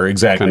model where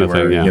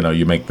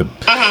you make the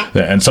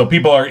and so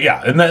people are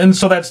and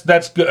so that's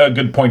a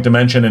good point to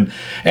mention,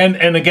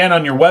 and again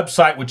on your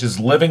website, which is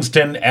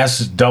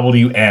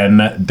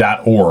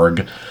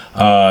livingstonswn.org,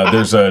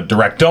 there's a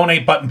direct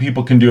donate button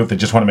people can do if they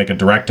just want to make a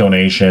direct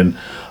donation.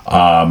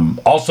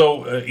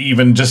 Also,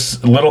 even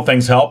just little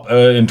things help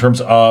in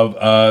terms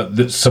of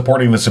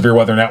supporting the Severe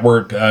Weather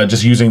Network,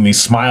 just using the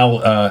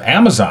Smile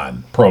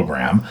Amazon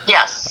program.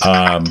 Yes.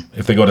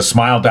 If they go to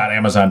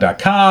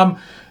smile.amazon.com,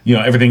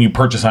 everything you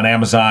purchase on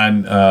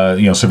Amazon,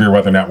 Severe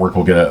Weather Network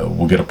will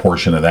get a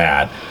portion of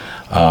that.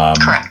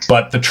 Correct.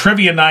 But the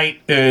trivia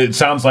night, it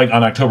sounds like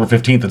on October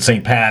 15th at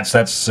St. Pat's.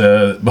 That's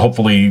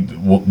hopefully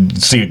we'll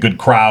see a good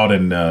crowd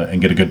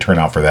and get a good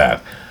turnout for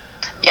that.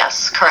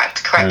 Yes, correct.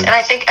 And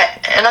I think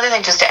another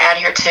thing just to add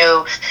here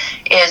too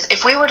is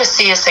if we were to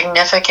see a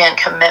significant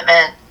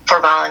commitment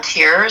for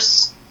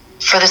volunteers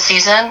for the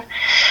season,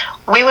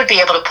 we would be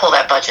able to pull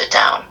that budget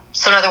down.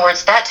 So in other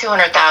words, that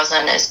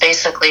 $200,000 is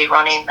basically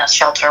running the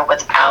shelter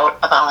without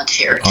a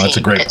volunteer team. Oh, that's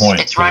a great point.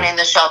 It's running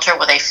the shelter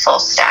with a full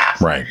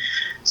staff. Right.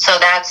 So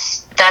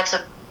that's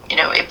a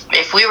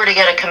if we were to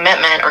get a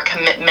commitment or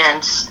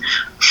commitments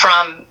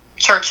from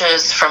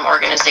churches, from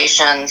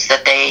organizations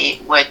that they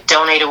would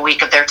donate a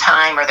week of their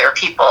time or their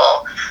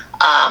people,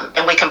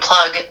 and we can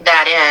plug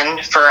that in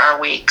for our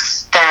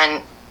weeks,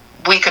 then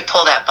we could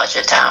pull that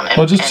budget down and,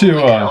 we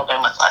can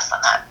open with less than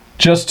that.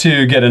 Just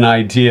to get an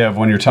idea of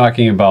when you're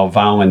talking about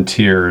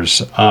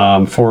volunteers,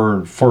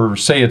 for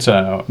say it's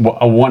a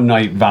one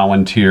night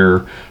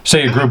volunteer,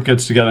 say a group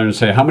gets together and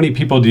say, how many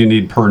people do you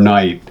need per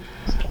night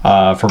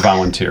for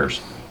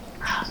volunteers?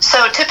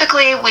 So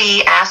typically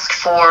we ask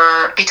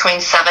for between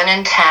 7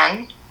 and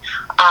 10.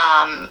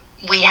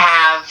 We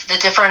have the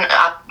different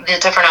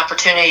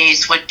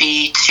opportunities would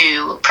be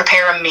to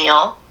prepare a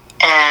meal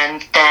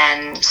and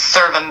then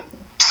serve the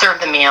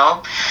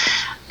meal.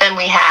 Then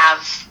we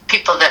have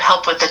people that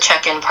help with the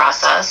check-in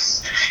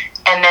process,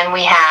 and then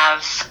we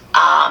have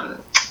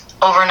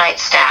overnight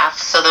staff.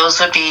 So those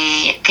would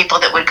be people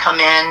that would come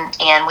in,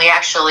 and we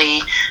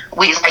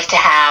like to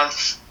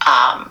have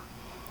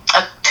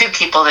two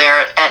people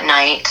there at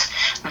night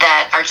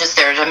that are just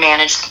there to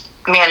manage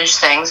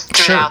things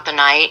throughout the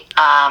night,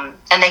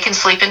 and they can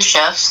sleep in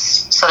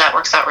shifts, so that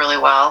works out really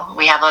well.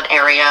 We have an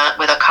area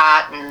with a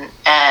cot and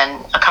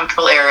a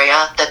comfortable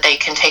area that they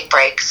can take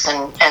breaks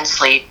and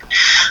sleep.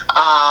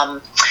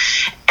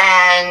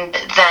 And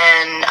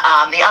then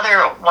the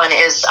other one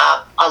is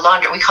a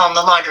laundry. We call them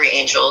the laundry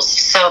angels.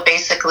 So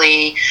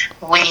basically,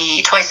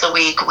 twice a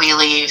week we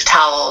leave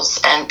towels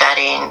and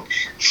bedding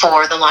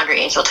for the laundry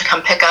angel to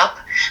come pick up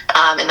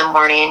in the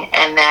morning,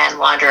 and then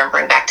launder and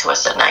bring back to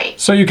us at night.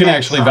 So you can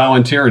actually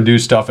volunteer and do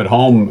stuff at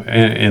home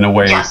in a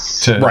way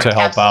to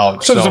help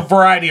out. So there's a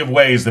variety of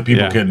ways that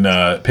people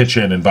can pitch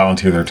in and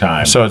volunteer their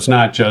time. So it's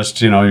not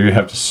just, you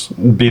have to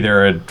be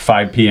there at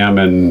 5 p.m.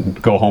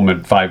 and go home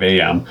at 5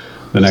 a.m.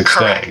 the next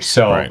day.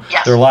 So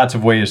there are lots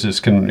of ways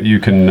you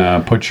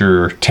can put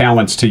your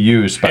talents to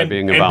use by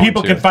being a volunteer. And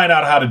people can find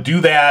out how to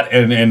do that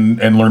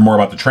and learn more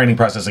about the training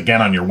process,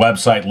 again, on your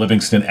website,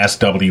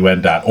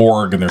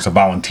 livingstonswn.org, and there's a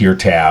volunteer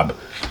tab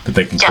that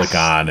they can click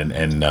on,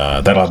 and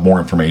that'll have more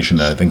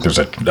information. I think there's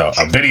a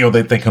video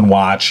that they can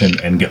watch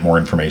and get more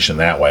information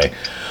that way.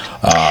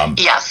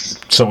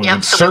 So we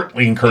would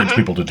certainly encourage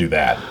people to do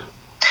that.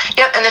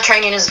 Yep, and the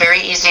training is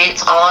very easy.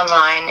 It's all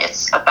online.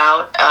 It's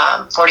about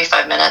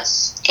 45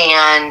 minutes,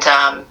 and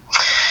so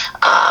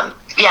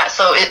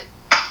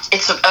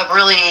it's a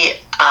really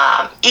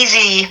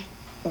easy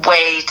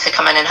way to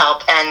come in and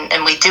help.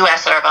 And we do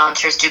ask that our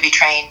volunteers do be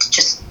trained,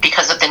 just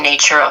because of the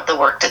nature of the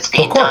work that's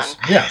being done.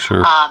 Yeah,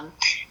 sure.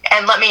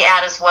 And let me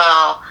add as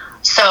well.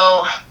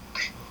 So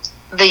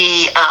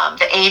the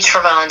age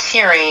for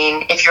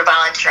volunteering, if you're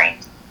volunteering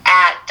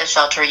at the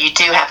shelter, you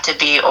do have to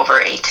be over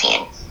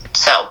 18.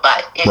 So,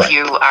 but if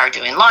you are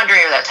doing laundry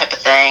or that type of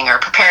thing, or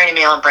preparing a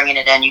meal and bringing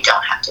it in, you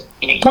don't have to.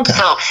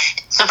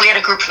 So if we had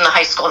a group from the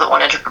high school that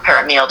wanted to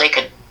prepare a meal, they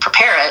could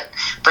prepare it,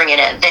 bring it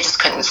in. They just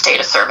couldn't stay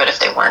to serve it if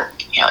they weren't,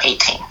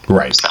 18.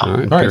 Right. So. All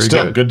right.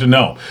 Still good to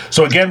know.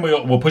 So again,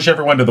 we'll push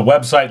everyone to the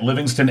website,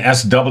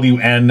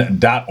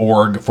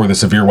 livingstonswn.org, for the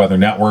Severe Weather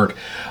Network.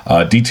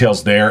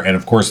 Details there, and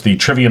of course the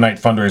Trivia Night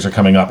fundraiser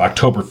coming up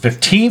October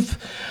 15th.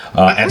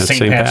 At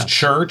St. Pat's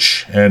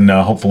Church, and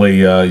hopefully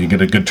you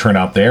get a good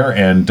turnout there.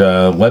 And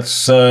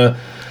let's hit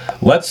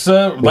that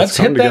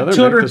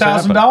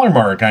 $200,000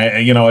 mark.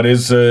 It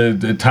is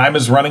time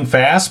is running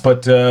fast,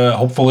 but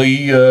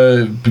hopefully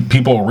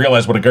people will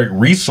realize what a great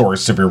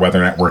resource Severe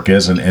Weather Network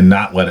is, and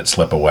not let it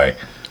slip away.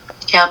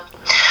 Yep.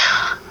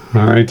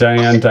 All right,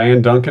 Diane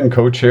Duncan,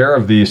 co-chair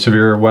of the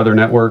Severe Weather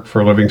Network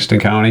for Livingston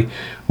County.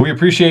 We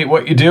appreciate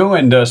what you do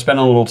and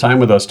spending a little time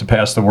with us to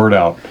pass the word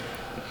out.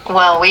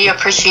 Well, we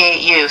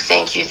appreciate you.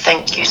 Thank you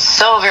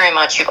so very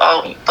much. You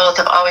both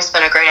have always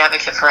been a great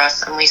advocate for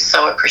us, and we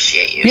so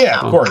appreciate you. Yeah,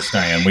 of course,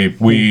 Diane.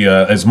 We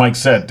as Mike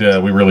said,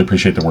 we really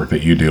appreciate the work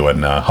that you do,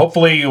 and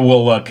hopefully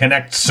we'll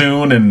connect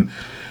soon and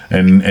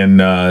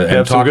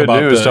have some talk good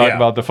about news. Talk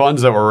about the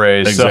funds that were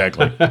raised.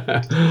 Exactly.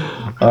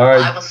 All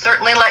right. I will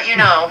certainly let you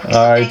know.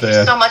 All right, Thank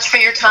you so much for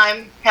your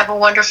time. Have a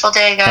wonderful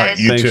day, guys. All right,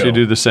 Thanks. too. You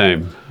do the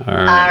same. All right.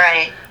 All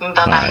right.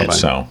 Bye-bye. All right,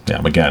 so,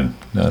 again,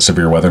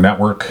 Severe Weather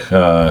Network.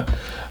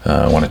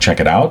 Want to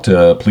check it out,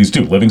 please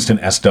do,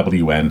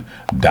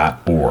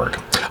 livingstonswn.org.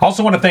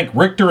 Also want to thank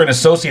Richter and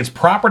Associates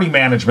Property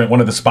Management, one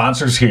of the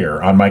sponsors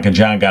here on Mike and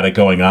John Got It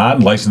Going On.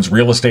 Licensed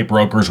real estate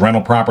brokers,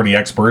 rental property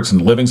experts in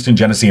Livingston,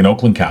 Genesee, and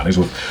Oakland counties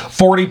with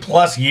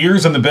 40-plus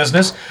years in the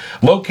business.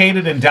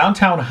 Located in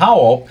downtown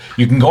Howell,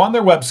 you can go on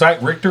their website,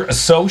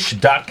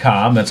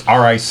 richterassociates.com. That's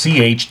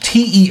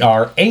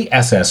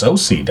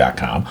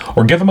RICHTERASSOC.com.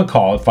 Or give them a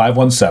call at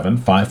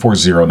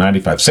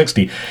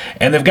 517-540-9560.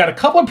 And they've got a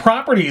couple of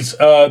properties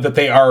that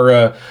they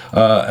are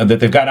that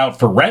they've got out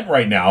for rent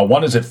right now.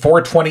 One is at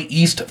 420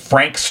 East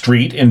Frank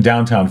Street in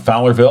downtown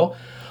Fowlerville,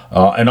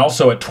 and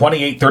also at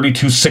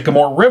 2832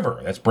 Sycamore River.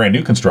 That's brand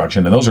new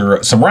construction, and those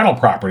are some rental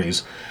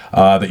properties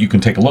that you can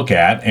take a look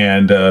at.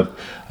 And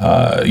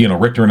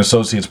Richter and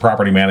Associates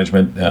Property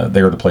Management,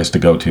 they're the place to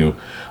go to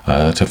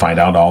find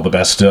out all the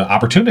best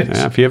opportunities.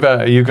 Yeah, if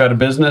you've got a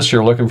business,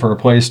 you're looking for a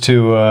place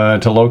to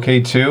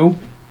locate to,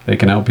 they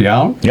can help you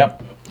out.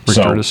 Yep.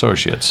 Richter and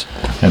Associates.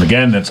 And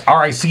again, that's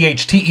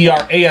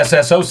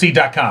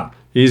RICHTERASSOC.com.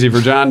 Easy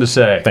for John to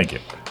say. Thank you.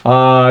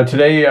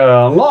 Today,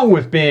 along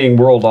with being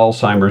World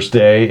Alzheimer's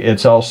Day,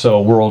 it's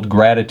also World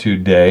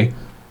Gratitude Day.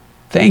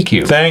 Thank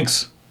you.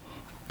 Thanks.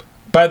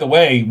 By the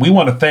way, we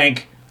want to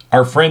thank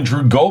our friend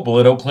Drew Goebel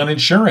at Oakland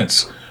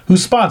Insurance, who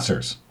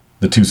sponsors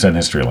the 2-cent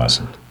history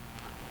lesson.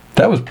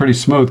 That was pretty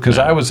smooth, because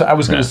I was going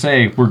to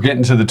say we're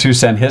getting to the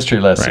 2-cent history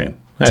lesson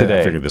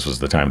today. I figured this was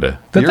the time to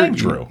thank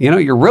Drew.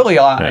 You're really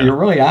on. You're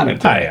really on it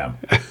today. I am.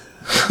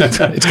 It's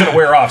going to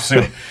wear off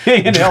soon. He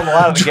inhaled a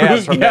lot of the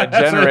gas from that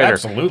generator.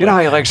 Absolutely. You know how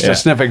he likes to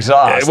sniff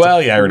exhaust.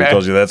 Well, yeah, I already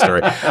told you that story.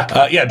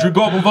 Drew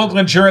Goebel of Oakland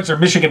Insurance, or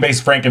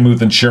Michigan-based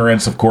Frankenmuth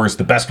Insurance. Of course,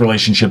 the best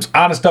relationships,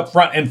 honest,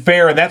 upfront, and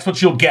fair, and that's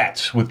what you'll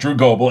get with Drew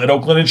Goebel at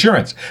Oakland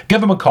Insurance.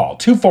 Give him a call,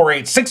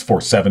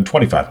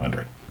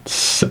 248-647-2500.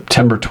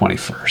 September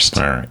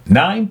 21st. All right,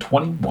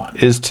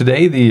 9/21. Is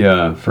today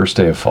the first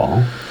day of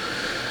fall?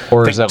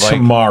 Or I is think that like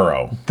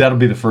tomorrow? that'll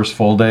be the first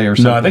full day or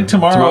something? No, I think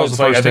tomorrow Tomorrow's is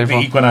the like, I first think day the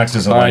full- equinox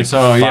is at All right, like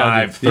so,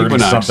 yeah, the 5:30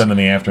 equinox. something in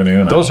the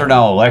afternoon. Those are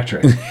now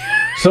electric.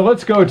 So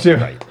let's go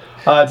to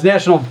it's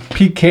National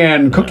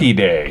Pecan Cookie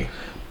Day.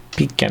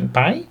 pecan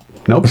pie.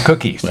 Nope,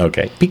 cookies.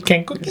 Okay,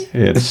 pecan cookie.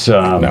 It's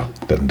No,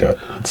 doesn't do it.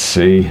 let's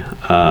see,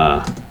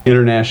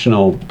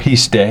 International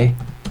Peace Day.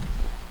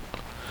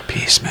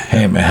 Peace, man.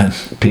 Hey man,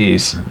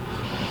 Peace.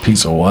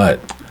 piece of what?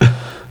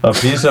 A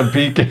piece of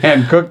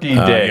pecan cookie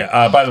day.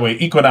 Yeah. By the way,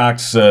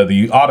 equinox,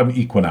 the autumn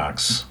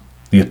equinox,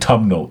 the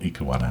autumnal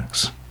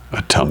equinox,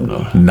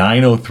 Autumnal.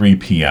 9:03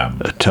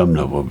 p.m.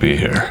 Autumnal will be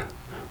here.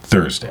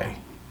 Thursday.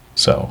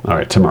 So All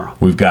right, tomorrow.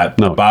 we've got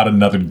No. about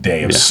another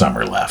day of Yeah.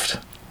 summer left,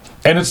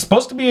 and it's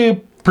supposed to be a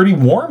pretty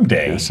warm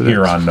day Yes, it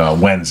here is.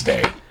 on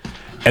Wednesday,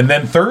 and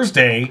then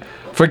Thursday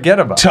Forget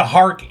about it. to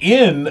hark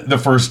in the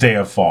first day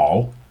of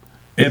fall.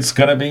 It's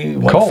gonna be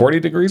what, Cold. 40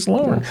 degrees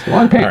lower.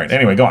 Long pants. All right.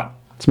 Anyway, go on.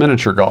 It's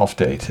miniature golf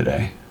day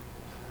today.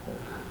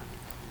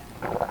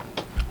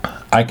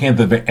 I can't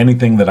think of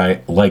anything that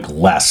I like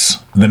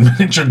less than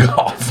miniature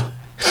golf.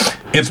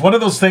 It's one of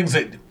those things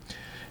that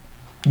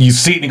you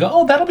see it and you go,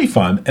 oh, that'll be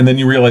fun. And then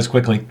you realize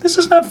quickly, this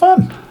is not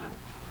fun.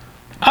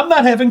 I'm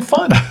not having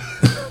fun.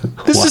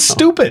 This is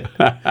stupid.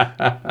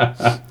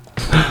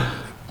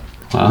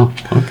 Wow.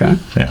 Okay.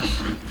 Yeah.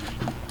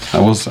 I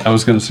was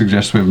going to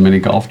suggest we have a mini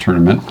golf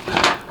tournament,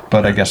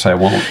 but I guess I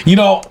won't. You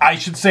know, I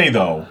should say,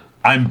 though,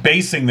 I'm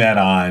basing that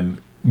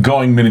on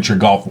going miniature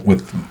golf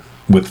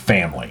with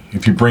family.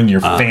 If you bring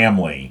your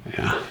family.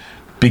 Yeah.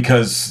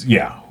 Because,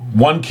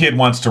 one kid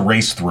wants to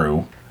race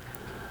through.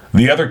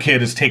 The other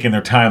kid is taking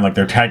their time like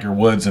they're Tiger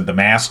Woods at the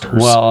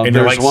Masters. Well, and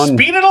you're there's like, one-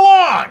 speed it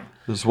along!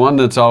 There's one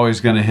that's always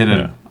going to hit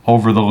it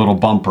over the little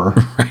bumper,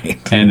 Right.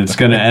 and it's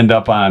going to end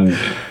up on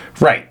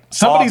Right.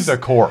 off the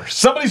course.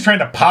 Somebody's trying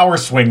to power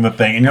swing the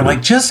thing, and you're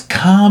like, just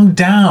calm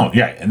down.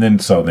 Yeah, and then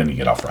you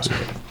get all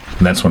frustrated.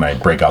 And that's when I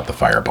break out the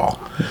fireball.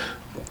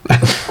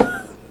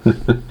 You're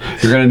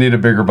going to need a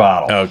bigger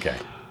bottle. Okay.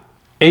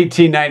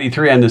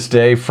 1893 on this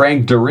day,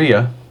 Frank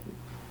Doria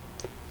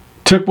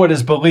took what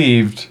is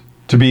believed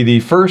to be the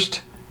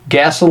first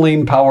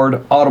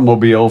gasoline-powered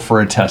automobile for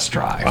a test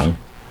drive. Wow.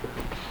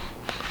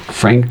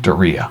 Frank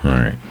Doria. All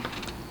right.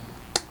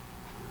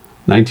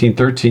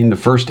 1913, the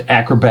first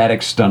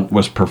acrobatic stunt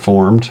was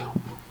performed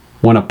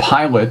when a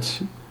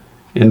pilot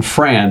in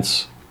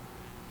France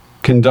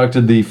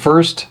conducted the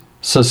first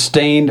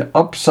sustained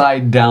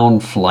upside-down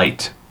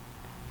flight.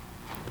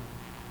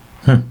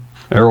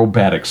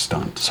 Aerobatic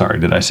stunt. Sorry,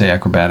 did I say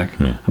acrobatic?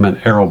 I meant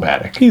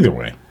aerobatic. Either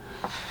way.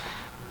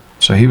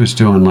 So he was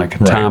doing like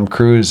a Tom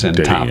Cruise and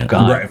There you Top go.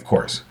 Gun. Right, of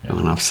course. Yeah.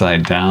 Going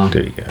upside down.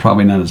 There you go.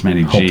 Probably not as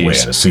many Hopefully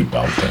G's. had a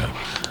seatbelt.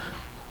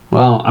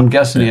 Well, I'm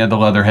guessing he had the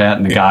leather hat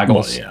and the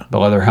goggles, well, yeah. the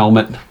leather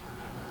helmet.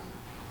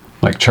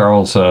 Like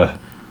Charles,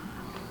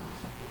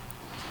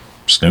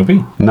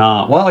 Snoopy?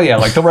 nah, well, yeah,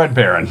 like the Red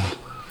Baron.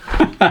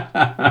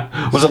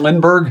 Was it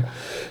Lindbergh?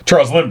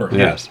 Charles Lindbergh.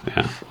 Yes.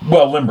 Yeah.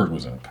 Well, Lindbergh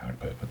was in a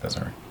cockpit, but that's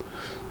all right.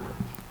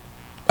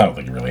 I don't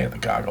think he really had the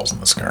goggles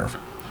and the scarf.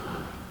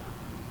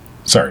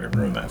 Sorry to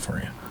ruin that for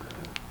you.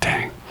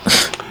 Dang.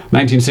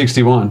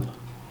 1961.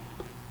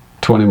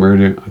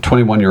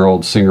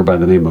 21-year-old singer by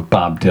the name of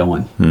Bob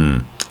Dylan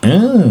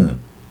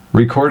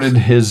recorded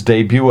his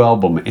debut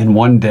album in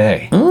one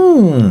day.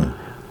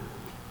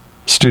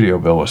 Studio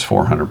bill was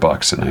 $400 in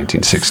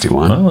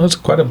 1961. Well, that's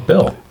quite a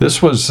bill.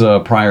 This was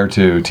prior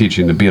to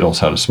teaching the Beatles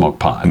how to smoke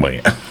pot. Well,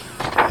 yeah.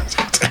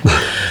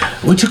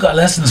 We took our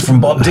lessons from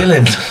Bob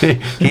Dylan.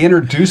 He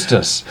introduced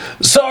us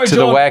Sorry, to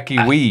Joe, the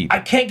wacky weed. I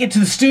can't get to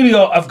the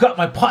studio. I've got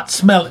my pot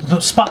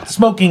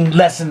smoking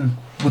lesson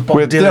with Bob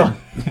With Dylan.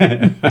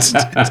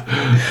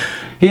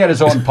 He had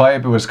his own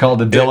pipe. It was called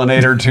the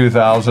Dylanator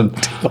 2000.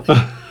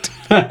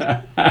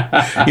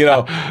 You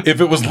know,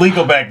 if it was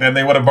legal back then,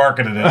 they would have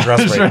marketed it.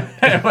 Trust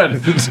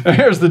me.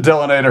 Here's the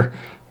Dylanator.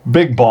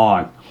 Big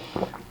bong.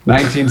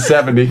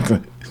 1970.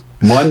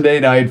 Monday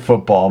Night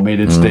Football made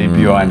its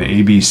debut on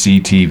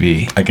ABC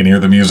TV. I can hear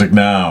the music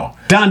now.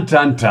 Dun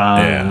dun dun.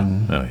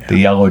 Yeah. Oh, yeah. The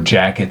Yellow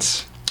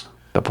Jackets.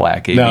 The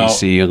black Now,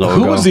 ABC logo.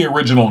 who was the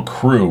original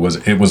crew? Was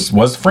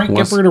Frank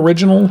Was- Gifford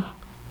original?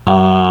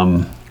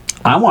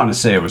 I want to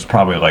say it was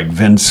probably like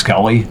Vin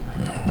Scully,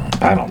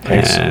 I don't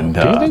think And,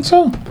 so. Do you think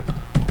so?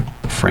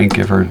 Frank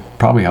Gifford,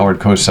 probably Howard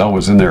Cosell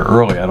was in there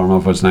early. I don't know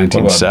if it was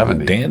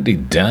 1970. Dandy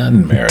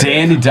Don Meredith.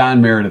 Danny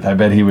Don Meredith, I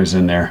bet he was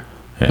in there.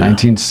 Yeah.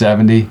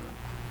 1970,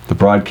 the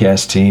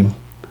broadcast team.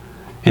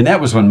 And that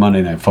was when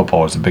Monday Night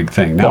Football was a big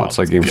thing. Now Oh, it's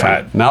like game God.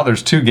 five. Now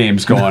there's two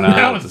games going on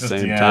Now at it's the just-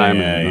 same yeah, time.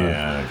 Yeah, and,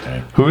 yeah,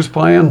 okay. Who's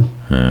playing?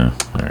 Yeah.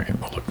 All right,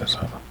 we'll look this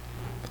up.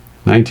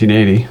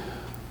 1980.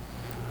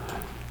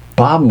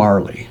 Bob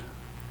Marley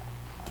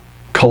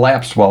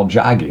collapsed while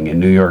jogging in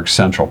New York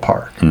Central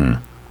Park.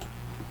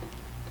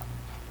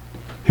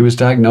 He was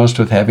diagnosed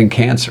with having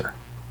cancer.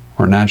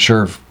 We're not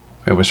sure if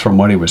it was from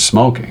what he was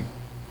smoking.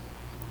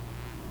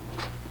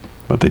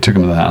 But they took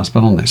him to the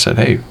hospital and they said,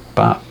 hey,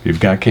 Bob, you've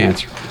got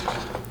cancer.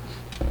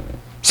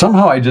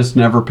 Somehow I just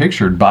never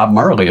pictured Bob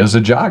Marley as a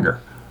jogger.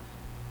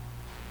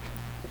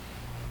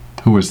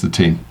 Who was the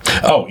team?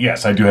 Oh,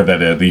 yes, I do have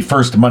that. The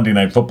first Monday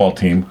Night Football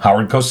team,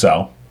 Howard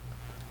Cosell,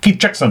 Keith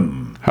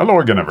Jackson, Hello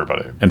again,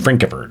 everybody. and Frank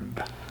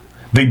Gifford.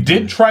 They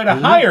did try to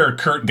hire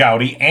Kurt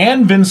Gowdy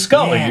and Vin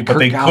Scully, Yeah, but Kurt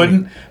they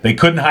Gowdy.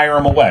 couldn't hire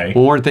him away.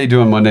 Well, weren't they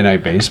doing Monday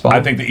Night Baseball?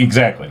 I think that,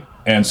 exactly.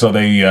 And so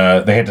they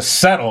had to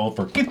settle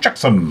for Keith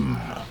Jackson,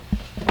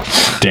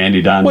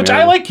 Dandy Don. which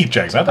I like Keith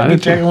Jackson. I thought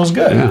Keith Jackson was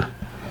good. Yeah.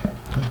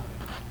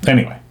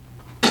 Anyway.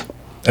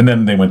 And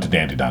then they went to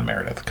Dandy Don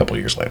Meredith a couple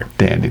years later.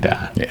 Dandy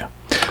Don. Yeah.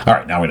 All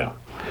right, now we know.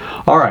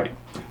 All right.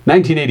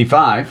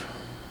 1985,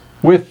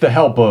 with the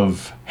help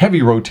of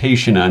heavy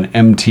rotation on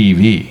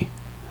MTV,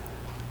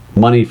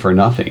 Money for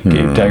Nothing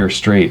gave Dire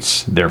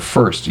Straits their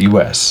first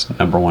U.S.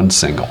 #1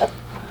 single.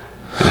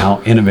 And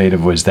how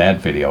innovative was that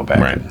video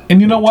back in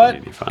And you know what?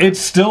 1985? It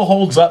still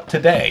holds up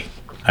today.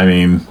 I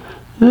mean,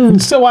 you can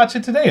still watch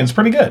it today. It's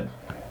pretty good.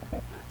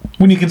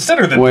 When you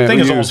consider that Wait, the thing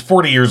when is you- almost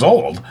 40 years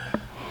old.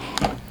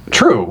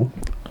 True.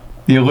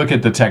 You look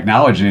at the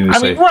technology and you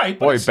say, Right.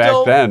 but boy, it's back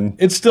still, then.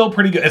 it's still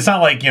pretty good. It's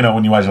not like,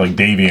 when you watch like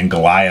Davy and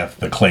Goliath,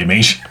 the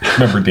claymation.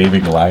 Remember Davy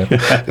and Goliath?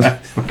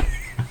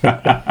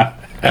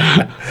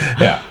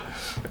 Yeah.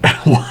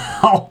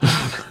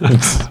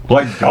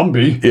 Like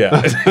Gumby.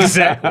 Yeah,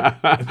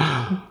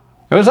 exactly.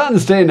 It was on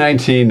this day in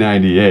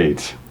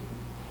 1998.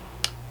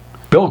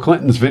 Bill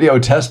Clinton's video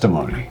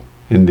testimony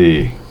in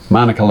the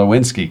Monica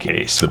Lewinsky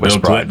case The was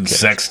Bill Clinton broadcast.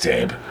 sex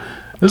tape.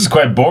 This is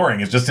quite boring.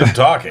 It's just him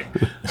talking.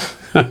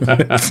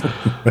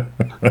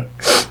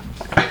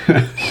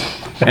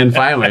 And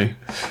finally,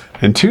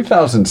 in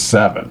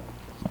 2007,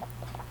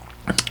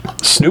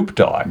 Snoop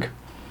Dogg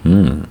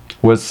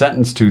was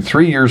sentenced to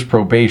 3 years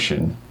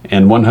probation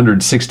and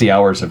 160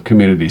 hours of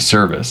community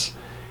service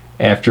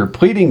after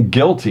pleading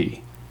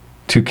guilty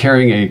to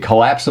carrying a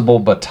collapsible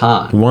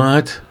baton.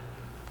 What?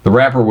 The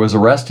rapper was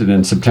arrested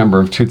in September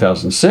of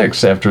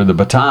 2006 after the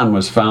baton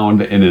was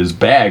found in his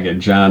bag at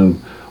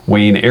John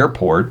Wayne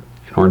Airport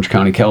in Orange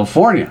County,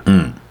 California.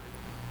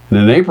 And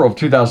in April of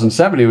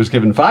 2007, he was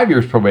given 5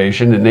 years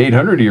probation and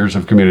 800 years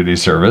of community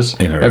service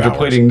 800 after hours.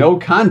 pleading no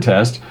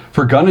contest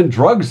for gun and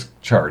drugs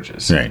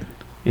charges Right.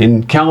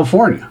 in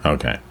California.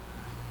 Okay.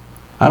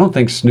 I don't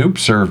think Snoop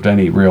served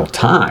any real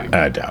time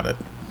I doubt it.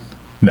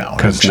 No.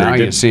 because I'm sure now he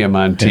you didn't. see him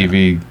on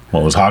TV.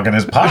 Well, was hogging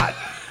his pot.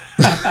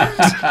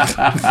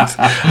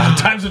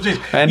 Times have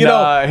changed. And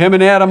him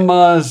and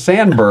Adam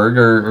Sandberg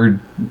are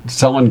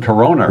selling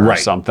Corona or Right.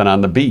 something on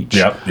the beach.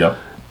 Yep.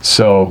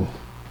 So,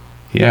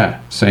 yeah,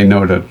 say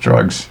no to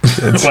drugs.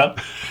 Well,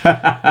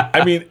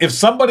 I mean, if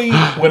somebody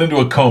went into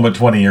a coma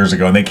 20 years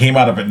ago and they came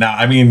out of it now,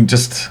 I mean,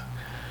 just.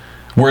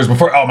 Whereas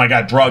before, oh my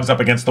God, drugs up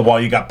against the wall,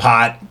 you got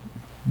pot,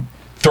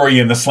 throw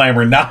you in the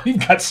slammer. Now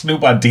you've got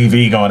Snoop on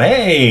TV going,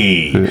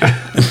 hey,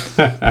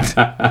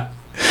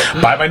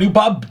 buy my new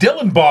Bob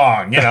Dylan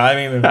bong.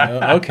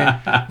 Okay.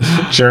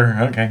 Sure,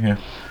 okay, yeah.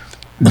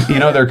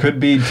 There could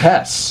be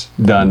tests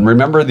done.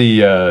 Remember the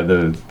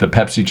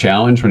Pepsi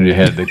challenge when you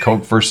had the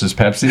Coke versus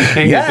Pepsi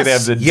thing? You could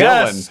have the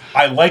Dylan.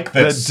 I like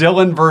The this.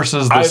 Dylan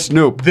versus the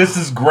Snoop. This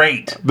is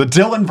great. The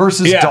Dylan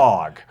versus Yeah.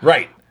 Dog.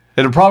 Right.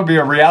 It'll probably be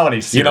a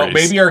reality series.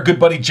 Maybe our good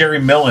buddy Jerry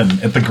Millen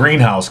at the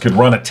greenhouse could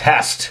run a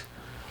test,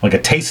 like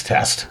a taste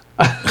test.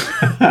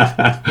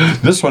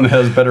 This one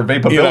has better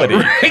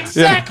vapability.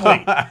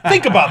 Exactly.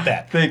 Think about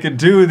that. They could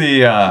do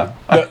the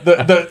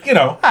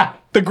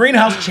The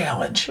greenhouse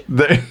challenge.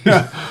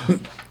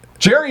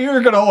 Jerry, you're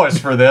going to owe us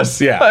for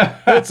this. Yeah,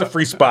 it's a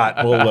free spot.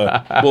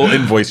 We'll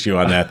invoice you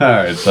on that. All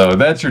right, so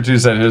that's your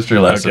 2-cent history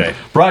lesson. Okay.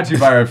 Brought to you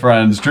by our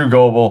friends Drew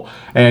Goebel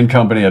and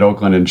Company at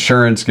Oakland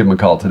Insurance. Give them a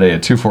call today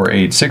at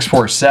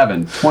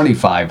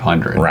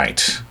 248-647-2500.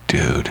 Right.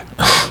 Dude.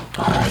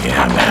 Oh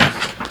yeah, man.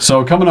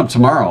 So coming up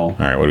tomorrow, All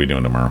right, what are we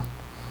doing tomorrow?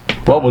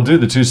 well, we'll do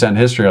the 2-cent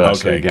history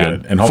lesson Okay, again.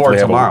 good. And for hopefully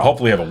tomorrow.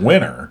 hopefully have a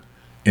winner.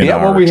 In Yeah,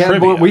 well, our we had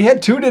trivia. we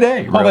had two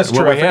today. Oh, that's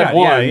true. Well, I we had forgot.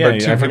 one, Yeah, but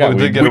two I forgot. people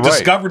We, did get we it right.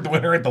 discovered the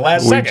winner at the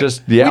last We second.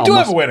 just we do almost,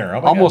 have a winner.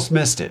 Oh my almost God.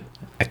 missed it.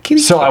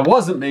 So I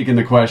wasn't making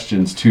the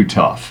questions too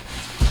tough.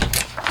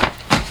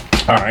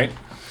 All right.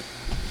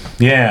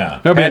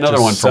 Yeah. There'll be Pat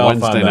another one for yourself on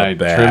Wednesday the night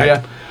back.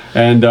 trivia.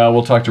 And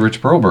we'll talk to Rich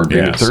Broberg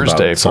maybe Yes,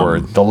 Thursday about for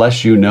some- The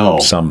Less You Know.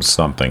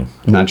 Something.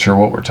 I'm not sure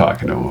what we're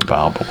talking to him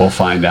about, but we'll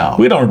find out.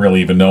 We don't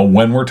really even know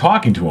when we're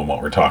talking to him what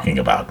we're talking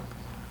about.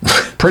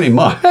 Pretty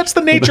much. That's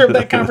the nature of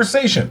that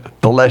conversation.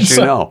 The less you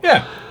So, know.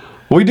 Yeah.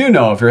 We do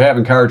know if you're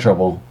having car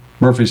trouble,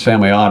 Murphy's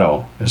Family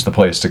Auto is the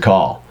place to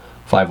call.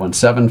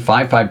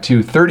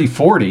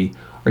 517-552-3040,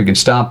 or you can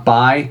stop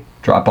by,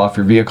 drop off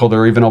your vehicle.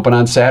 They're even open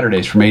on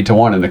Saturdays from 8 to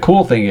 1. And the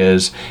cool thing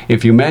is,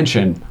 if you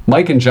mention,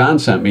 Mike and John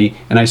sent me,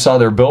 and I saw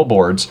their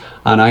billboards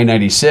on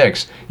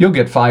I-96, you'll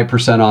get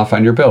 5% off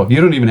on your bill. You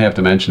don't even have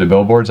to mention the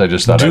billboards. I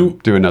just thought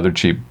I'd do another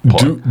cheap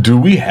plug. Do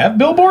we have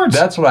billboards?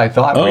 That's what I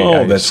thought. Oh,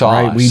 I that's saw.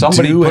 right. We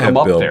Somebody do put have them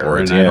up there,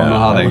 billboards, and I don't know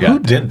how they got Who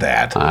did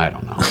that? I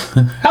don't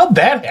know. How'd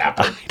that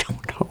happen? I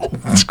don't know.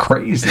 It's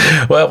crazy.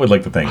 Well, we'd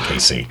like to thank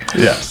Casey.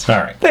 Yes. All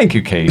right. Thank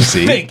you,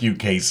 Casey. Thank you,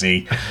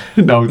 Casey.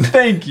 No,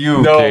 thank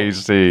you, No,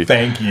 Casey.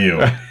 thank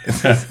you.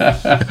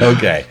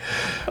 Okay.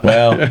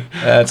 Well,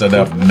 that's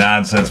enough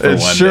nonsense for It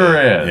one sure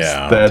day. is.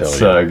 Yeah, I'll That's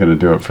tell you. going to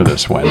do it for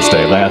this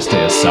Wednesday, last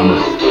day of summer.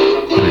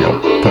 Gonna go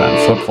put on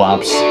flip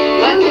flops,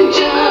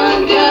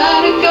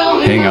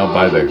 hang out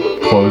by the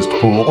closed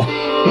pool.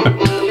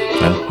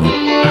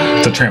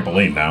 It's a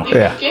trampoline now.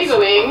 Yeah.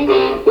 Giggling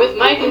with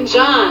Mike and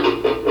John.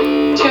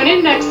 Tune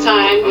in next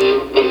time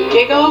and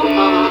giggle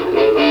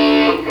on.